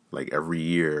grew. Like every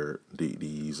year,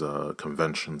 these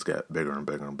conventions get bigger and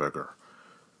bigger and bigger.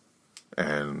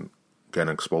 And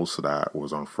getting exposed to that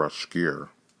was on Fresh Gear.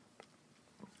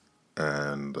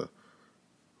 And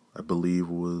I believe it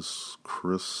was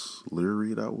Chris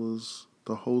Leary that was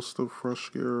the host of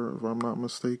Fresh Gear, if I'm not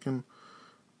mistaken.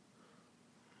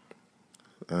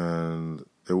 And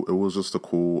it was just a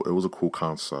cool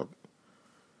concept.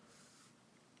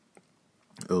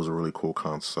 It was a really cool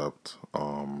concept.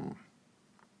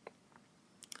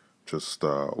 Just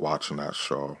watching that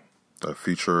show. The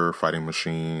feature fighting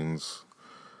machines,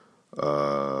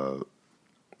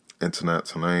 Internet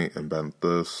Tonight, Invent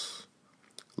This,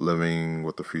 Living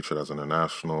with the Future That's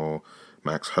International,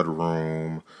 Max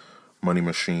Headroom, Money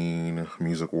Machine,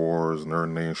 Music Wars,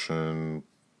 Nerd Nation,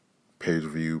 Page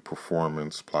View,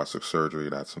 Performance, Plastic Surgery,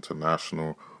 that's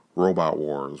international. Robot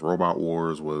Wars. Robot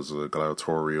Wars was a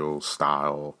gladiatorial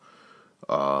style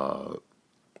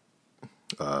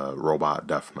robot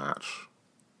deathmatch.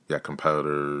 You have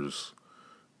competitors,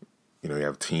 you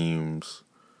have teams,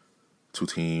 2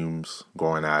 teams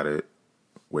going at it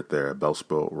with their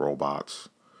belt-built robots,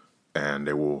 and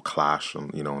they will clash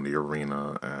in the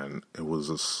arena, and it was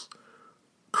just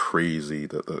crazy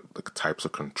the types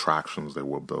of contractions they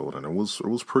would build, and it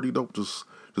was pretty dope just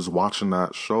watching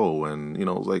that show. And it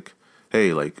was like,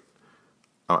 hey, like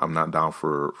I'm not down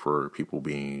for people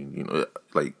being in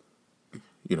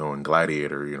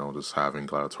Gladiator, just having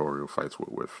gladiatorial fights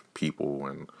with people,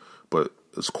 but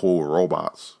it's cool with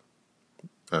robots,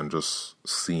 and just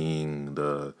seeing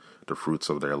the fruits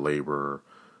of their labor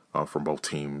from both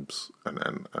teams,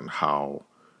 and how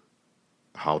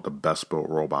the best built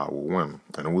robot will win.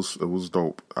 And it was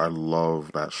dope. I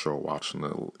love that show, watching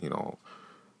it,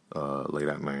 late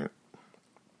at night.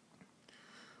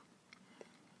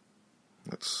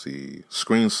 Let's see.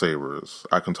 Screensavers.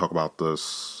 I can talk about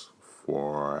this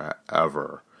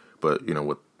forever, but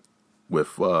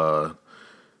with the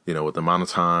amount of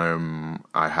time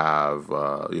I have,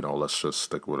 let's just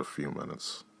stick with a few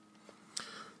minutes.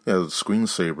 Yeah, the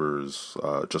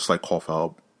screensavers, just like Cough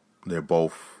Out, they're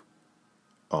both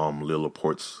Lil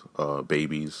Laporte's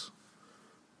babies.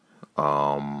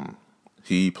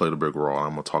 He played a big role.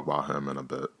 I'm gonna talk about him in a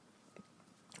bit.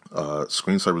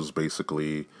 Screensavers is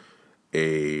basically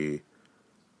it's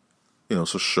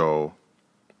a show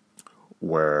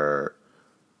where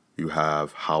you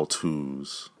have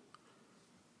how-tos.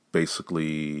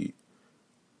 Basically,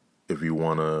 if you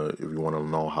wanna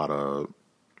know how to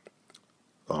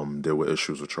deal with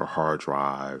issues with your hard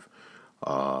drive,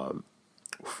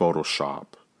 Photoshop,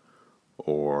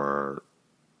 or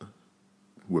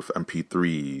with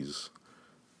MP3s,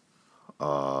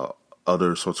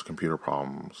 other sorts of computer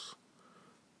problems,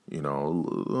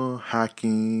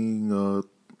 hacking,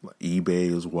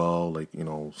 eBay as well, like,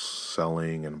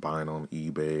 selling and buying on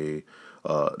eBay.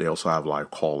 They also have live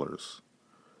callers,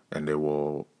 and they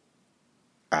will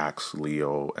ask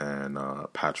Leo and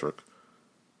Patrick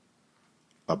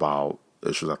about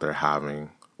issues that they're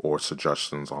having, or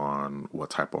suggestions on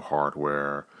what type of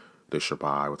hardware they should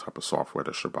buy, what type of software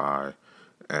they should buy.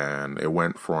 And it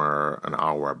went for an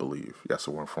hour, I believe. Yes,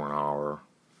 it went for an hour.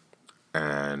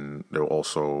 And there were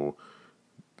also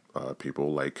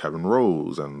people like Kevin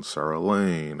Rose and Sarah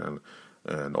Lane,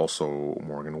 and also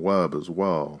Morgan Webb as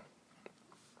well.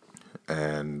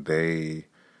 And they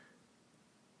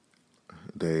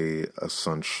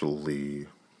essentially,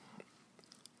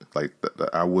 like,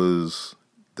 I was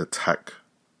the tech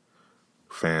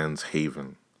fans'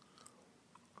 haven.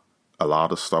 A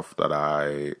lot of stuff that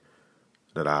I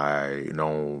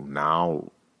know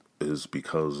now is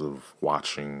because of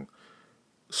watching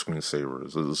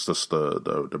Screensavers. It's just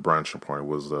the branching point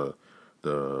was the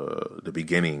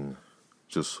beginning.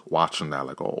 Just watching that,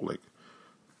 like,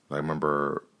 I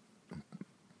remember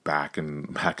back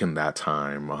in that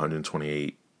time,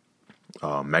 128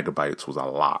 megabytes was a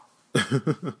lot.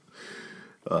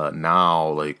 Now,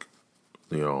 like,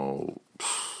 you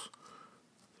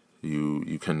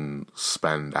can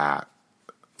spend that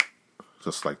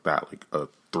just like that, like a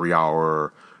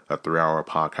 3-hour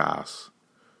podcast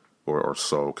or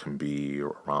so can be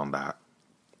around that,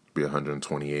 be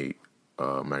 128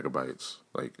 megabytes,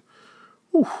 like,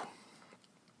 whew.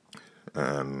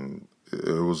 And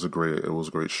it was a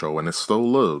great show, and it still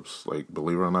lives. Like,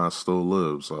 believe it or not, it still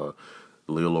lives.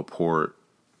 Leo Laporte,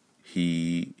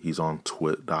 he's on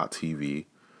twit.tv,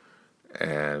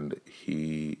 and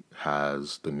he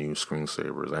has the new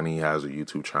Screensavers, and he has a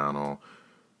YouTube channel,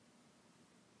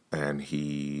 and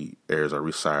he airs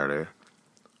every Saturday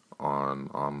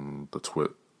on the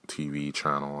Twit TV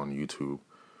channel on YouTube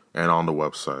and on the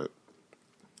website,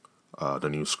 the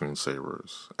new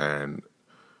Screensavers. And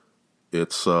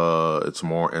it's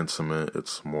more intimate. It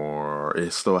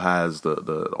still has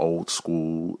the old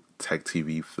school Tech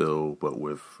TV feel, but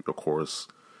with, of course,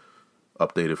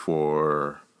 updated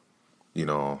for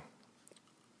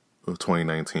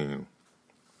 2019.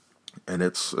 And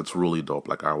it's really dope.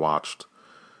 Like, I watched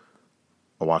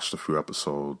a few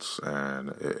episodes, and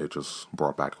it just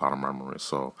brought back a lot of memories.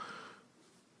 So,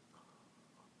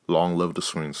 long live the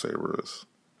Screensavers.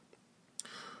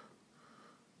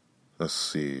 Let's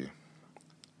see.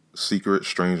 Secret,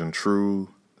 Strange and True,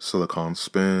 Silicon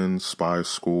Spin, Spy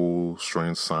School,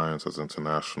 Strange Science as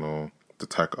International, The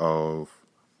Tech of,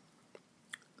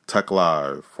 Tech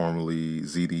Live, formerly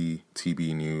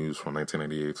ZDTV News from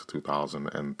 1998 to 2000,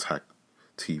 and Tech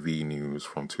TV News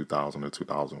from 2000 to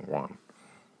 2001.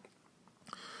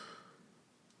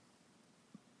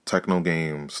 Techno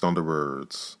Games,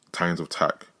 Thunderbirds, Tines of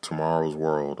Tech, Tomorrow's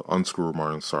World, Unscrew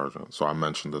Martin Sargent. So I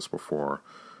mentioned this before.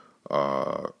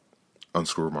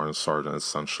 Unscrew Martin Sargent is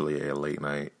essentially a late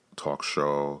night talk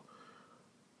show,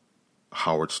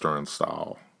 Howard Stern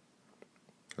style,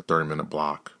 a 30-minute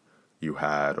block. You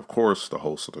had, of course, the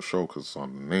host of the show, because it's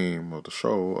on the name of the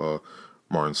show,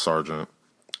 Martin Sargent,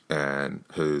 and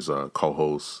his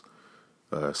co-host,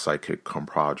 sidekick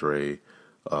compadre,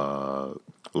 Laura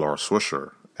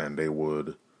Swisher. And they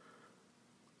would,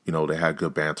 they had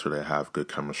good banter, they have good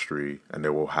chemistry, and they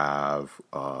will have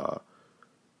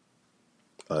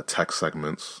tech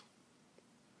segments,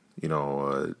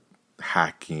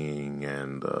 hacking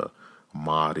and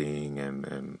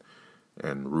modding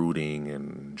and rooting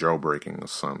and jailbreaking, in a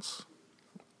sense.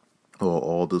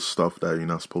 All this stuff that you're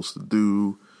not supposed to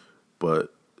do,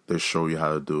 but they show you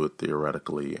how to do it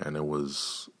theoretically, and it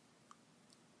was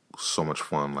so much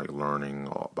fun, like, learning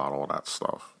about all that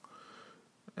stuff.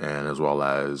 And as well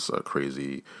as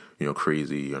crazy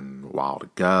and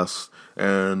wild guests,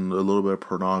 and a little bit of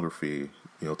pornography,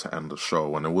 to end the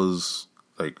show. And it was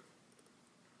like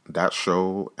that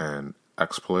show and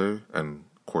X-Play and,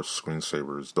 of course,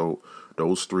 Screensavers.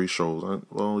 Those three shows.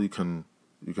 Well, you can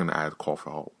add Call for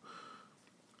Help.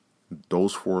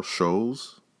 Those four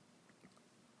shows,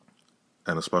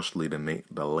 and especially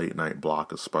the late night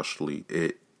block, especially,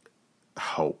 it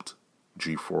helped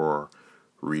G4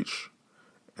 reach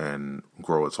and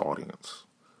grow its audience.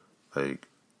 Like,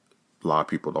 a lot of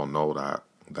people don't know that.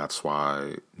 That's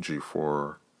why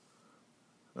G4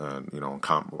 and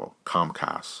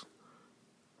Comcast,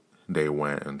 they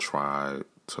went and tried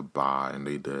to buy, and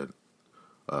they did,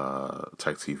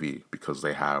 Tech TV, because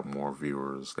they had more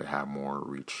viewers, they had more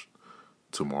reach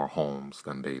to more homes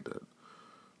than they did.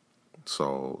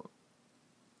 So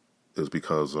it's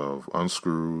because of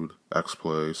Unscrewed,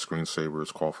 X-Play,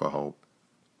 Screensavers, Call for Help,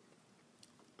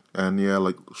 and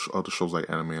like other shows like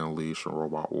Anime Unleashed and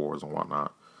Robot Wars and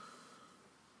whatnot.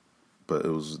 But it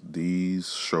was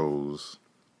these shows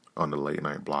on the late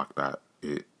night block that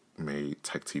it made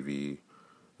Tech TV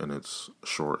in its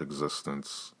short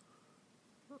existence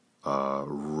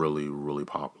really, really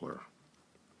popular.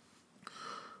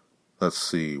 Let's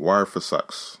see, Wire for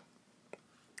Sex.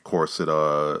 Of course, it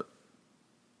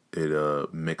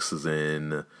mixes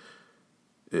in.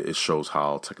 It shows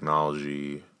how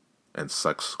technology and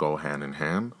sex go hand in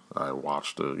hand. I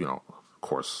watched of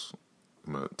course,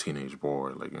 I'm a teenage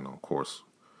boy. Like, of course,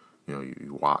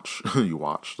 you watch you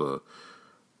watch the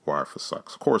Wire for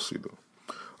Sex. Of course you do.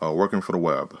 Working for the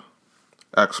Web,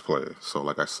 X-Play. So,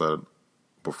 like I said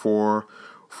before,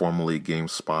 formerly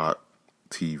GameSpot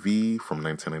TV from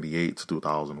 1998 to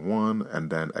 2001, and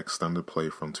then Extended Play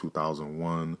from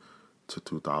 2001 to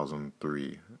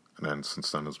 2003, and then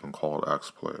since then it's been called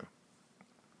X-Play.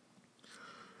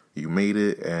 You Made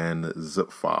It and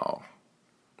Zip File.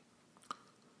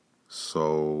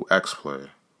 So X-Play,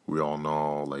 we all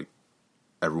know, like,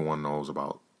 everyone knows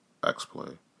about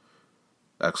X-Play.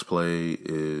 X-Play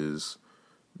is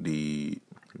the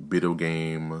video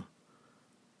game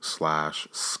 /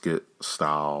 skit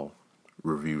style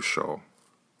review show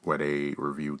where they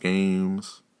review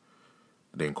games,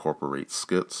 they incorporate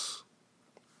skits,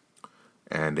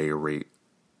 and they rate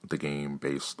the game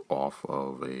based off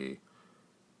of a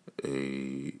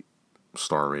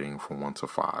star rating from 1 to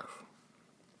 5.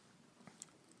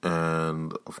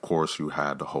 And of course, you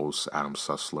had the host Adam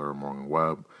Sessler, Morgan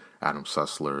Webb. Adam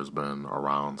Sessler has been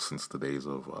around since the days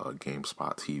of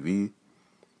GameSpot TV.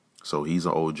 So he's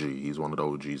an OG. He's one of the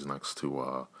OGs next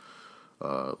to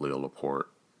Leo Laporte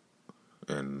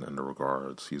in the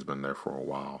regards. He's been there for a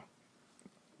while.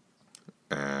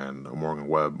 And Morgan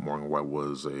Webb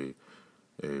was a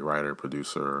writer,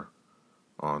 producer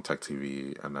on Tech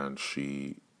TV, and then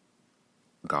she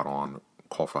got on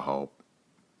Call for Help,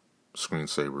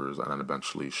 Screensavers, and then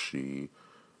eventually she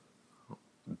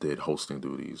did hosting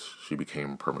duties. She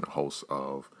became permanent host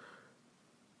of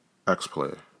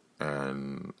X-Play,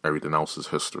 and everything else is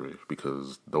history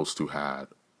because those two had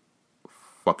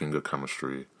fucking good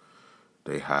chemistry.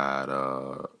 They had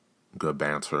good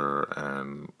banter,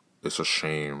 and it's a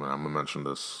shame. And I'm gonna mention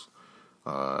this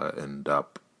in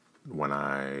depth when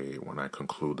I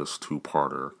conclude this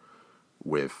two-parter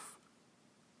with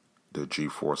the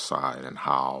G4 side and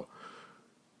how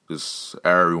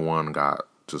everyone got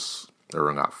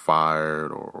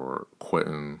fired or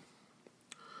quitting.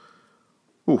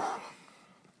 Ooh.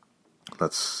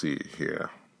 Let's see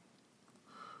here.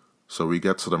 So we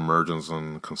get to the mergers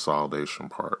and consolidation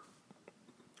part.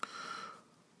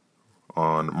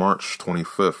 On March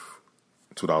 25th,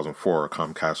 2004,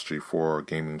 Comcast G4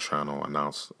 gaming channel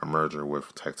announced a merger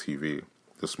with TechTV.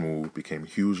 This move became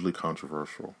hugely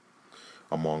controversial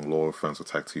among loyal fans of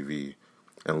TechTV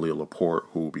and Leo Laporte,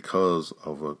 who, because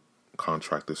of a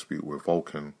contract dispute with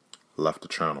Vulcan, left the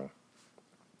channel.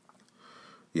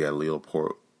 Yeah, Leo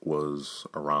Laporte was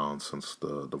around since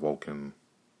the Vulcan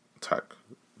Tech,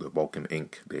 the Vulcan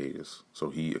Inc. days. So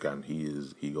he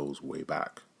goes way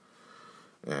back.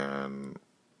 And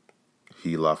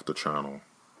he left the channel.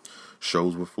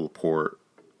 Shows with Laporte,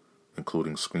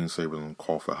 including Screensavers and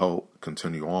Call for Help,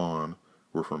 continue on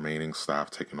with remaining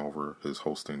staff taking over his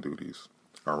hosting duties.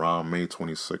 Around May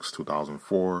 26,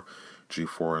 2004,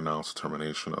 G4 announced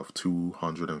termination of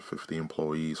 250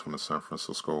 employees from the San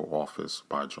Francisco office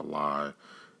by July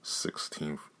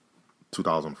 16,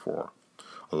 2004,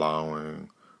 allowing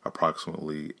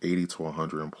approximately 80 to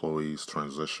 100 employees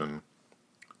transition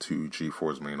to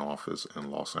G4's main office in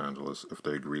Los Angeles if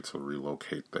they agreed to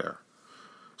relocate there.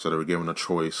 So they were given a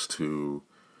choice to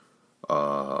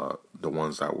the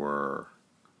ones that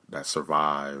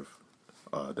survived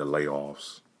the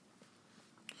layoffs.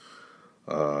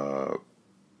 They were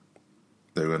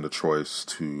given the choice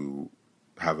to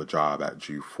have a job at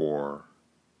G4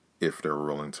 if they were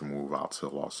willing to move out to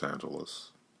Los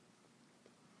Angeles.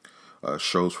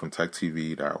 Shows from Tech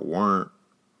TV that weren't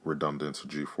redundant to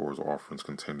G4's offerings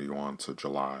continue on to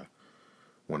July,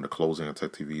 when the closing of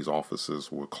Tech TV's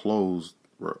offices were closed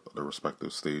the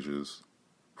respective stages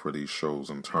for these shows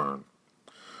in turn.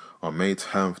 On May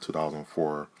 10th,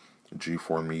 2004,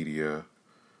 G4 Media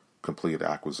completed the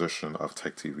acquisition of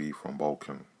Tech TV from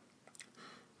Vulcan.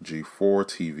 G4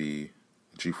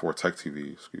 Tech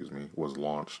TV, was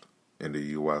launched in the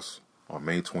U.S. on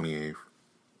May 28th,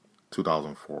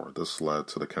 2004. This led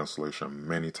to the cancellation of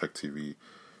many Tech TV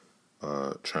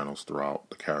channels throughout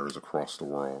the carriers across the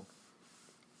world.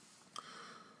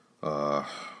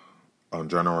 On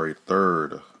January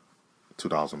 3rd,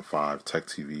 2005, Tech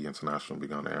TV International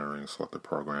began airing selected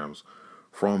programs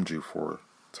from G4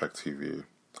 Tech TV.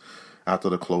 After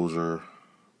the closure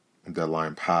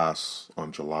deadline passed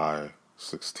on July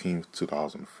 16th,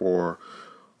 2004,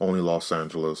 only Los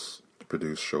Angeles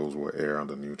produced shows will air on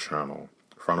the new channel.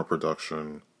 Final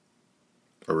production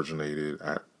originated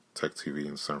at Tech TV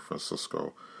in San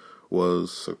Francisco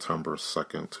was September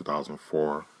 2nd,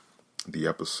 2004. The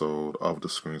episode of The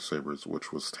Screensavers,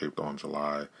 which was taped on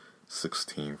July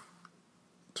 16th,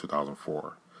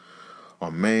 2004.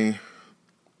 On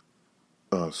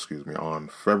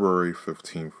February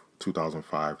 15th,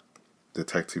 2005, the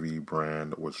Tech TV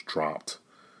brand was dropped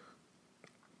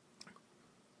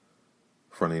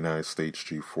from the United States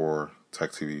G4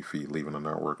 Tech TV feed, leaving a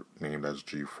network named as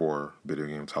G4 Video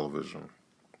Game Television,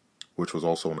 which was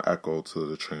also an echo to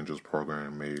the changes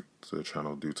program made to the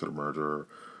channel due to the merger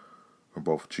of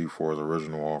both G4's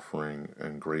original offering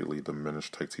and greatly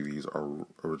diminished Tech TV's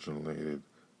originated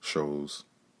shows.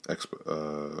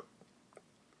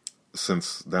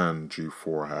 Since then,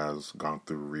 G4 has gone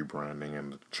through rebranding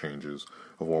and changes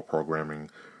of all programming,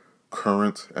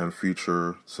 current and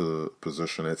future, to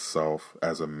position itself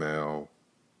as a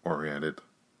male-oriented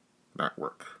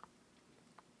network.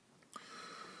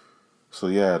 So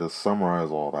yeah, to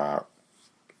summarize all that,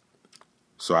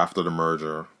 so after the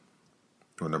merger,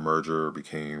 when the merger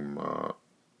became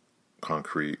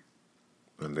concrete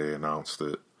and they announced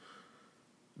it,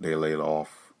 they laid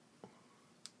off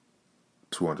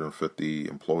 250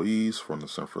 employees from the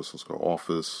San Francisco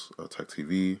office of Tech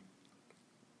TV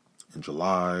in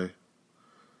July.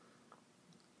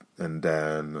 And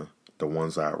then the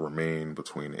ones that remained,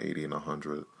 between 80 and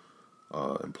 100,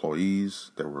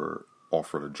 employees. They were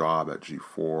offered a job at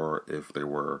G4 if they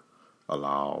were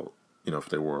allowed, if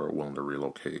they were willing to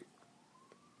relocate.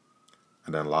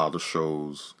 And then a lot of the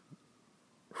shows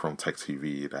from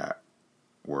TechTV that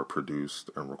were produced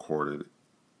and recorded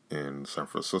in San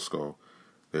Francisco,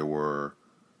 they were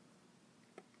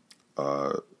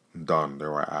done. They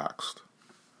were asked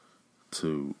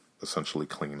to essentially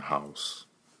clean house.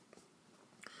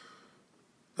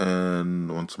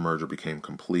 And once the merger became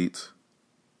complete,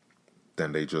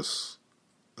 then they just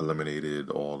eliminated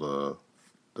all the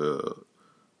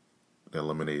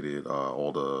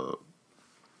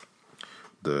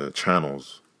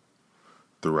channels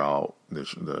throughout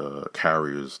the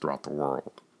carriers throughout the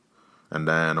world. And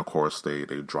then, of course, they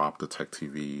dropped the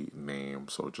TechTV name,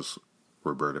 so it just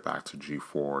reverted back to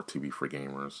G4 TV for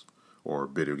Gamers, or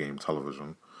video game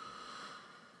television.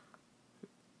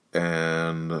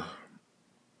 And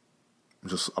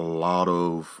just a lot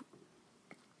of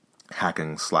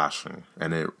hacking, slashing,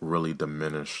 and it really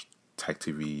diminished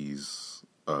TechTV's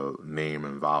name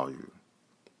and value,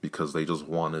 because they just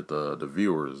wanted the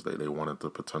viewers, they wanted the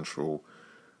potential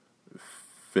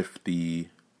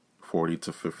 40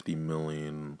 to 50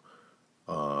 million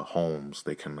homes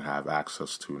they can have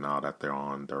access to now that they're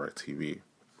on DirecTV.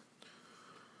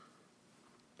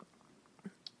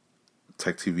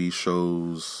 TechTV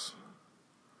shows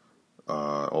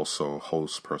also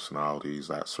host personalities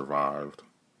that survived.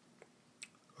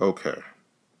 Okay.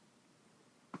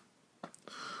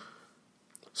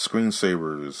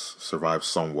 Screensavers survived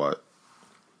somewhat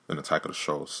in Attack of the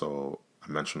Show. So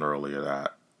I mentioned earlier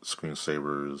that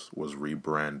Screensavers was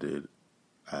rebranded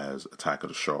as Attack of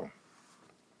the Show.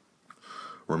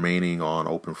 Remaining on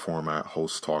open format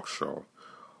host talk show.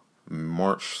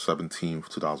 March 17th,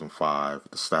 2005,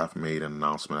 the staff made an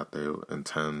announcement that they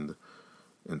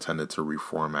intended to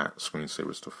reformat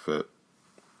Screensavers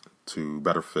to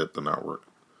better fit the network.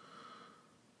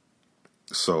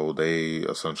 So they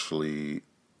essentially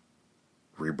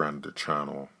rebranded the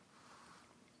channel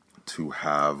to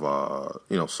have, so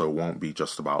it won't be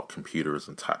just about computers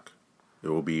and tech. It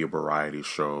will be a variety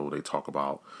show. They talk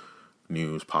about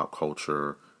news, pop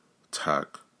culture,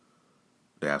 tech.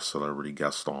 They have celebrity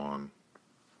guests on.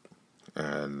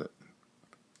 And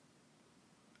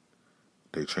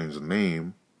they changed the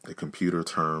name, a computer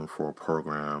term for a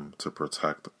program to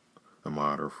protect the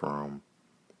monitor from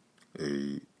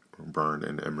a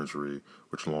burned-in imagery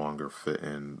which no longer fit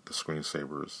in the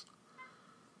screensavers.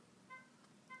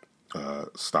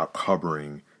 Stop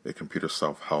covering a computer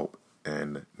self-help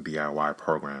and DIY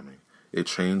programming. It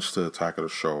changed to Attack of the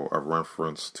Show, a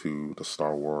reference to the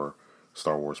Star Wars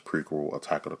prequel,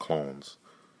 Attack of the Clones.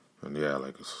 And yeah,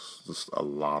 it's just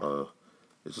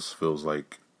it just feels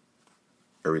like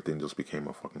everything just became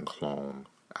a fucking clone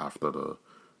after the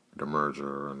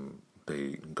merger, and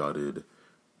they gutted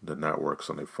the networks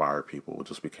and they fired people. It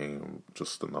just became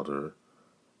just another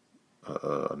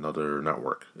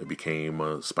network. It became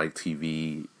a Spike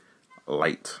TV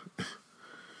light.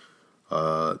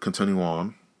 Continue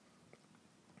on.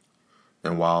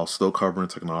 And while still covering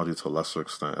technology to a lesser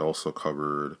extent, it also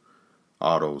covered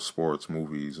auto, sports,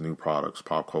 movies, new products,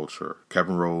 pop culture.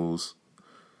 Kevin Rose,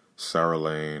 Sarah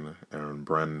Lane, and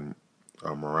Brendan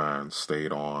Moran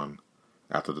stayed on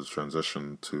after the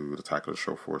transition to the Attack of the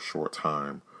Show for a short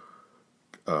time.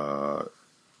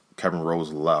 Kevin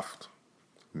Rose left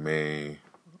May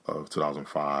of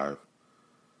 2005.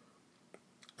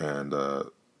 And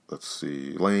let's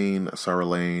see, Sarah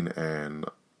Lane and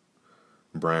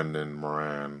Brandon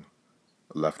Moran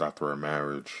left after a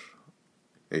marriage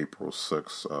April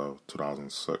 6th of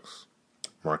 2006,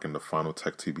 marking the final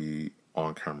TechTV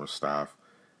on-camera staff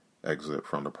exit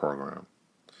from the program.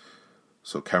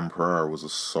 So Kevin Pereira was a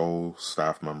sole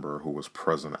staff member who was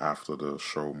present after the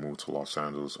show moved to Los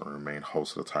Angeles and remained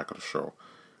host of the Attack of the Show,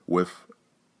 with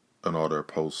another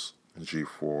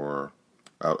post-merger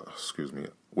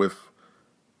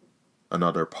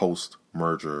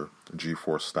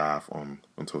G4 staff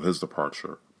until his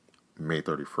departure, May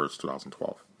 31st,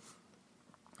 2012.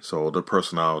 So the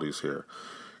personalities here: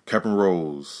 Kevin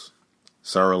Rose,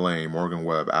 Sarah Lane, Morgan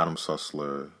Webb, Adam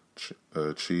Sussler,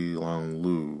 Chi Long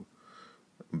Lu,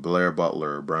 Blair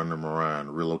Butler, Brandon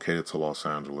Moran relocated to Los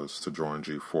Angeles to join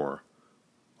G4.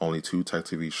 Only 2 Tech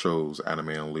TV shows, Anime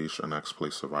Unleashed and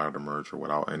X-Play, survived the merger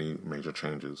without any major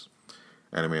changes.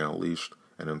 Anime Unleashed,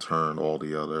 and in turn all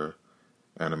the other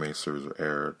anime series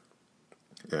aired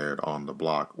on the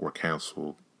block, were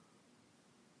canceled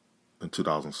in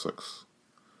 2006.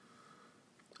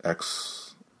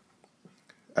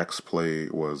 X-Play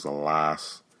was the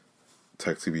last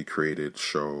Tech TV created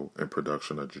show in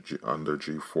production under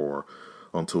G4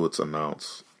 until its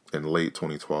announced in late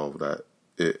 2012 that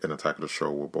it and Attack of the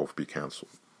Show will both be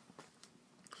canceled.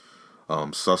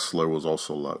 Sussler was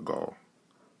also let go.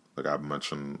 Like I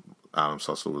mentioned, Adam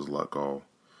Sussler was let go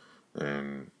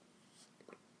in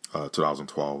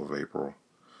 2012 of April.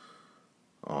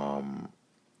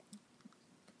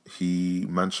 He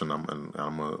mentioned, and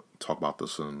I'm going to talk about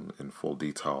this in full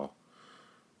detail,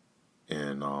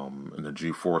 in the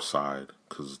G4 side,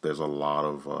 because there's a lot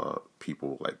of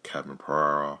people like Kevin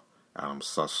Pereira, Adam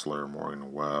Sussler,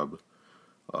 Morgan Webb,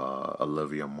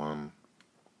 Olivia Munn,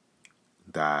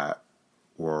 that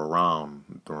were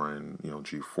around during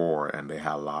G4, and they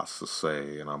had lots to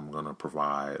say, and I'm gonna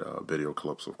provide video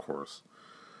clips, of course.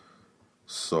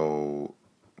 So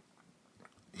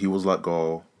he was let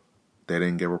go. They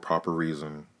didn't give a proper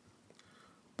reason,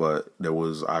 but there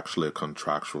was actually a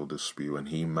contractual dispute, and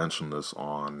he mentioned this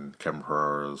on Kevin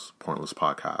Pereira's Pointless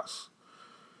podcast.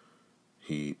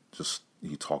 He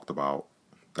talked about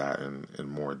that in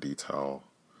more detail.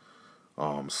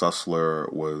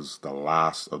 Sussler was the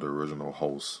last of the original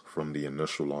hosts from the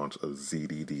initial launch of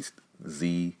ZDTV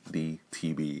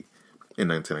in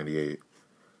 1998,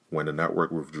 when the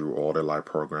network withdrew all their live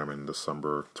programming in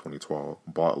December 2012.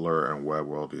 Butler and Webb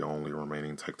were the only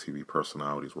remaining TechTV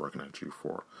personalities working at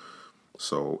G4.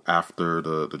 So after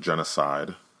the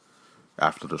genocide,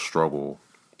 after the struggle,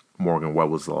 Morgan Webb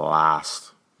was the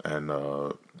last, and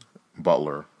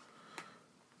Butler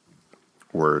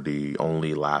were the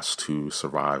only last two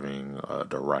surviving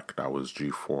direct that was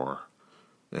G4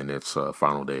 in its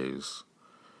final days.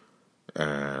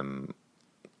 And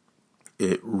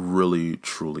it really,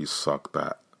 truly sucked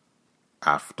that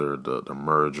after the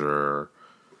merger,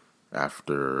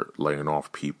 after laying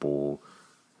off people,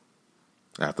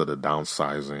 after the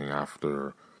downsizing,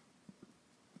 after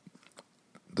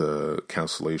the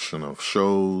cancellation of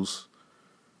shows,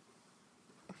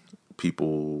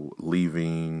 people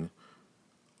leaving,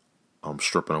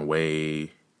 stripping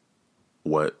away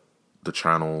what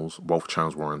both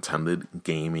channels were intended,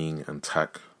 gaming and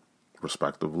tech,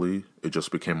 respectively. It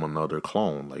just became another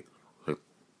clone, like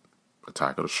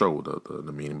Attack of the Show.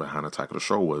 The meaning behind Attack of the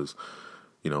Show was,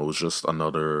 it was just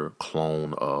another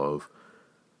clone of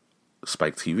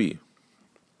Spike TV.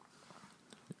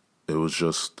 It was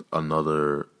just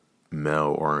another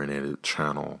male-oriented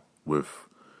channel with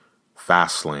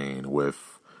Fastlane,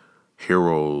 with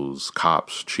heroes,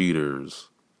 cops, cheaters,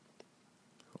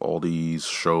 all these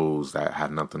shows that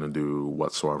had nothing to do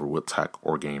whatsoever with tech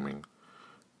or gaming.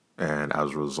 And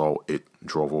as a result, it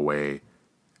drove away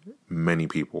many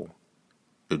people.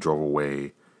 It drove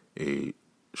away a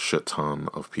shit ton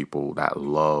of people that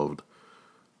loved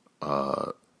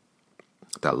G4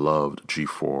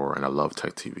 and that loved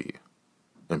Tech TV.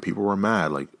 And people were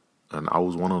mad, and I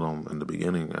was one of them in the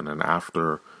beginning. And then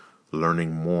after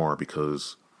learning more,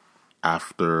 because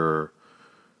after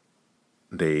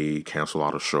they canceled a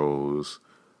lot of shows,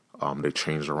 they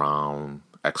changed around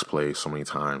X-Play so many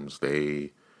times.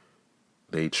 They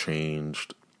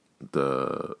changed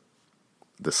the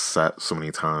set so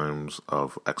many times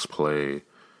of X-Play.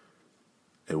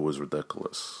 It was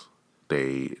ridiculous.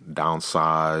 They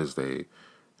downsized. They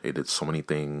did so many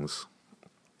things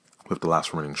with the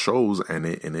last remaining shows, and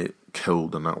it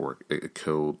killed the network. It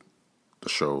killed the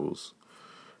shows.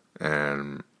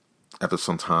 And after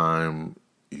some time,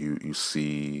 you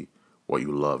see what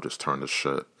you love just turn to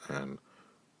shit, and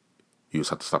you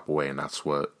just have to step away. And that's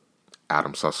what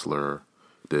Adam Sussler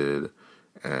did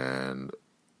and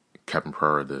Kevin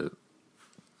Pereira did,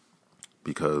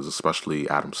 because especially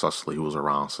Adam Sussler, he was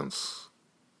around since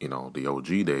the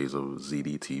OG days of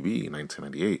ZDTV in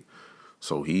 1998.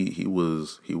 So he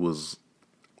was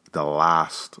the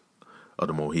last of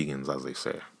the Mohegans, as they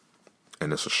say.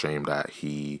 And it's a shame that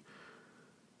he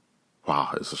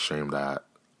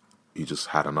just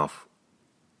had enough.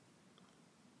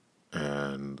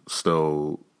 And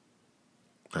still,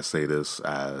 I say this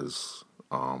as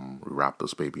we wrap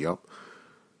this baby up.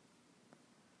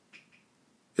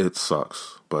 It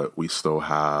sucks, but we still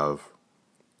have,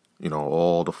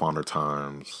 all the fonder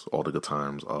times, all the good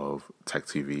times of Tech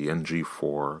TV and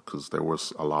G4, because there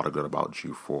was a lot of good about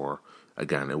G4.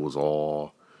 Again, it was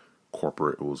all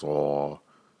corporate. It was all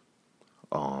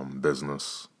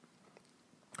business,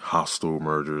 hostile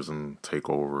mergers and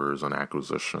takeovers and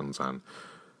acquisitions, and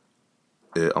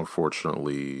it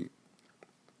unfortunately,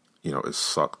 it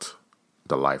sucked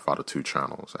the life out of two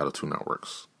channels, out of two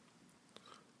networks.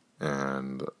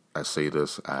 And I say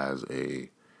this as a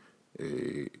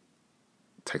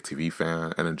Tech TV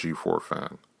fan and a G4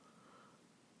 fan.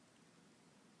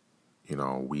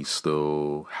 We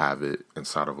still have it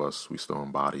inside of us. We still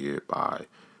embody it by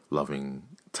loving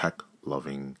tech,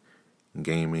 loving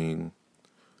gaming,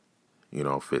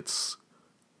 if it's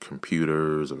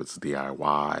computers, if it's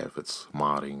DIY, if it's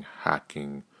modding,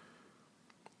 hacking,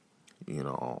 and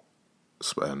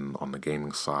on the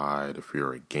gaming side, if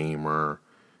you're a gamer,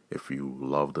 if you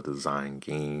love to design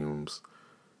games,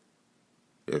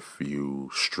 if you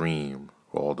stream,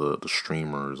 all the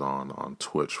streamers on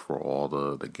Twitch, for all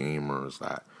the gamers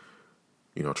that,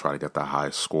 try to get that high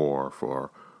score,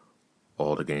 for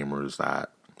all the gamers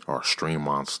that are stream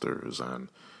monsters and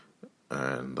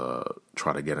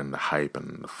try to get in the hype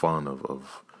and the fun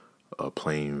of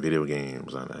playing video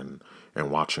games and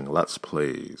watching Let's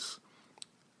Plays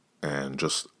and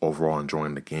just overall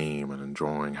enjoying the game and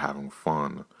enjoying having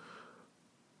fun.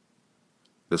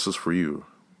 This is for you.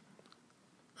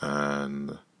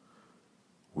 And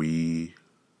we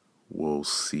will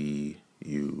see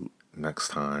you next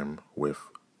time with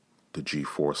the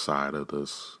G4 side of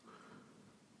this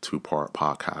 2-part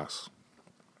podcast.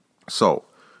 So,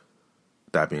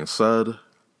 that being said,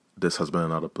 this has been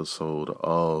another episode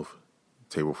of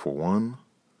Table for One.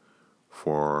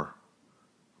 For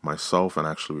myself, and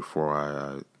actually before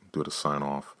I do the sign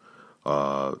off,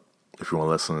 if you want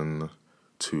to listen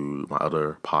to my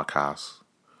other podcasts,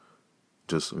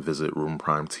 just visit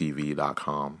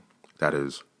RubenPrimeTV.com. That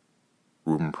is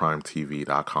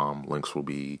RubenPrimeTV.com. Links will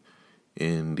be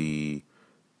in the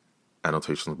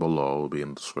annotations below, will be in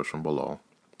the description below,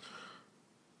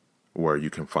 where you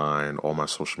can find all my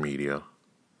social media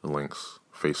links: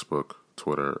 Facebook,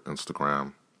 Twitter,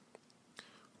 Instagram,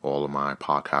 all of my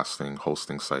podcasting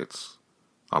hosting sites.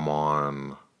 I'm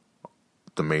on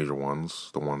the major ones,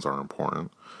 the ones that are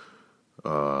important.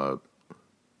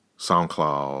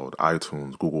 SoundCloud,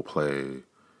 iTunes, Google Play,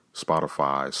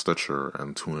 Spotify, Stitcher,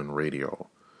 and TuneIn Radio.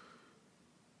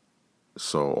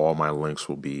 So all my links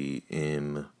will be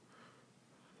in,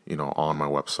 on my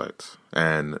website,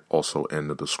 and also in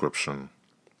the description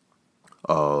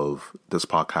of this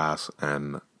podcast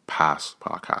and past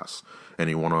podcasts.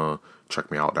 And you want to check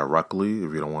me out directly,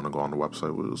 if you don't want to go on the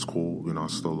website, which is cool, I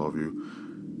still love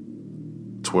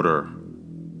you. Twitter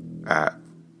at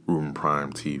Ruben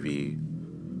Prime TV.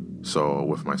 So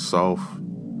with myself,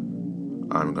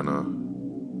 I'm gonna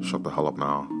shut the hell up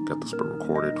now, get this bit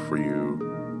recorded for you.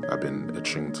 I've been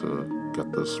itching to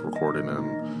get this recorded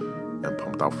and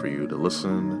pumped out for you to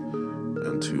listen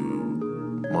and to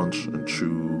munch and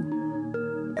chew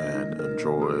and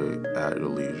enjoy at your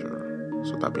leisure.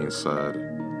 So that being said,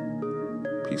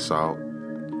 peace out,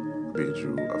 bid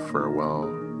you a farewell,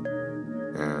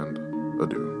 and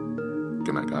adieu.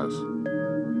 Good night, guys.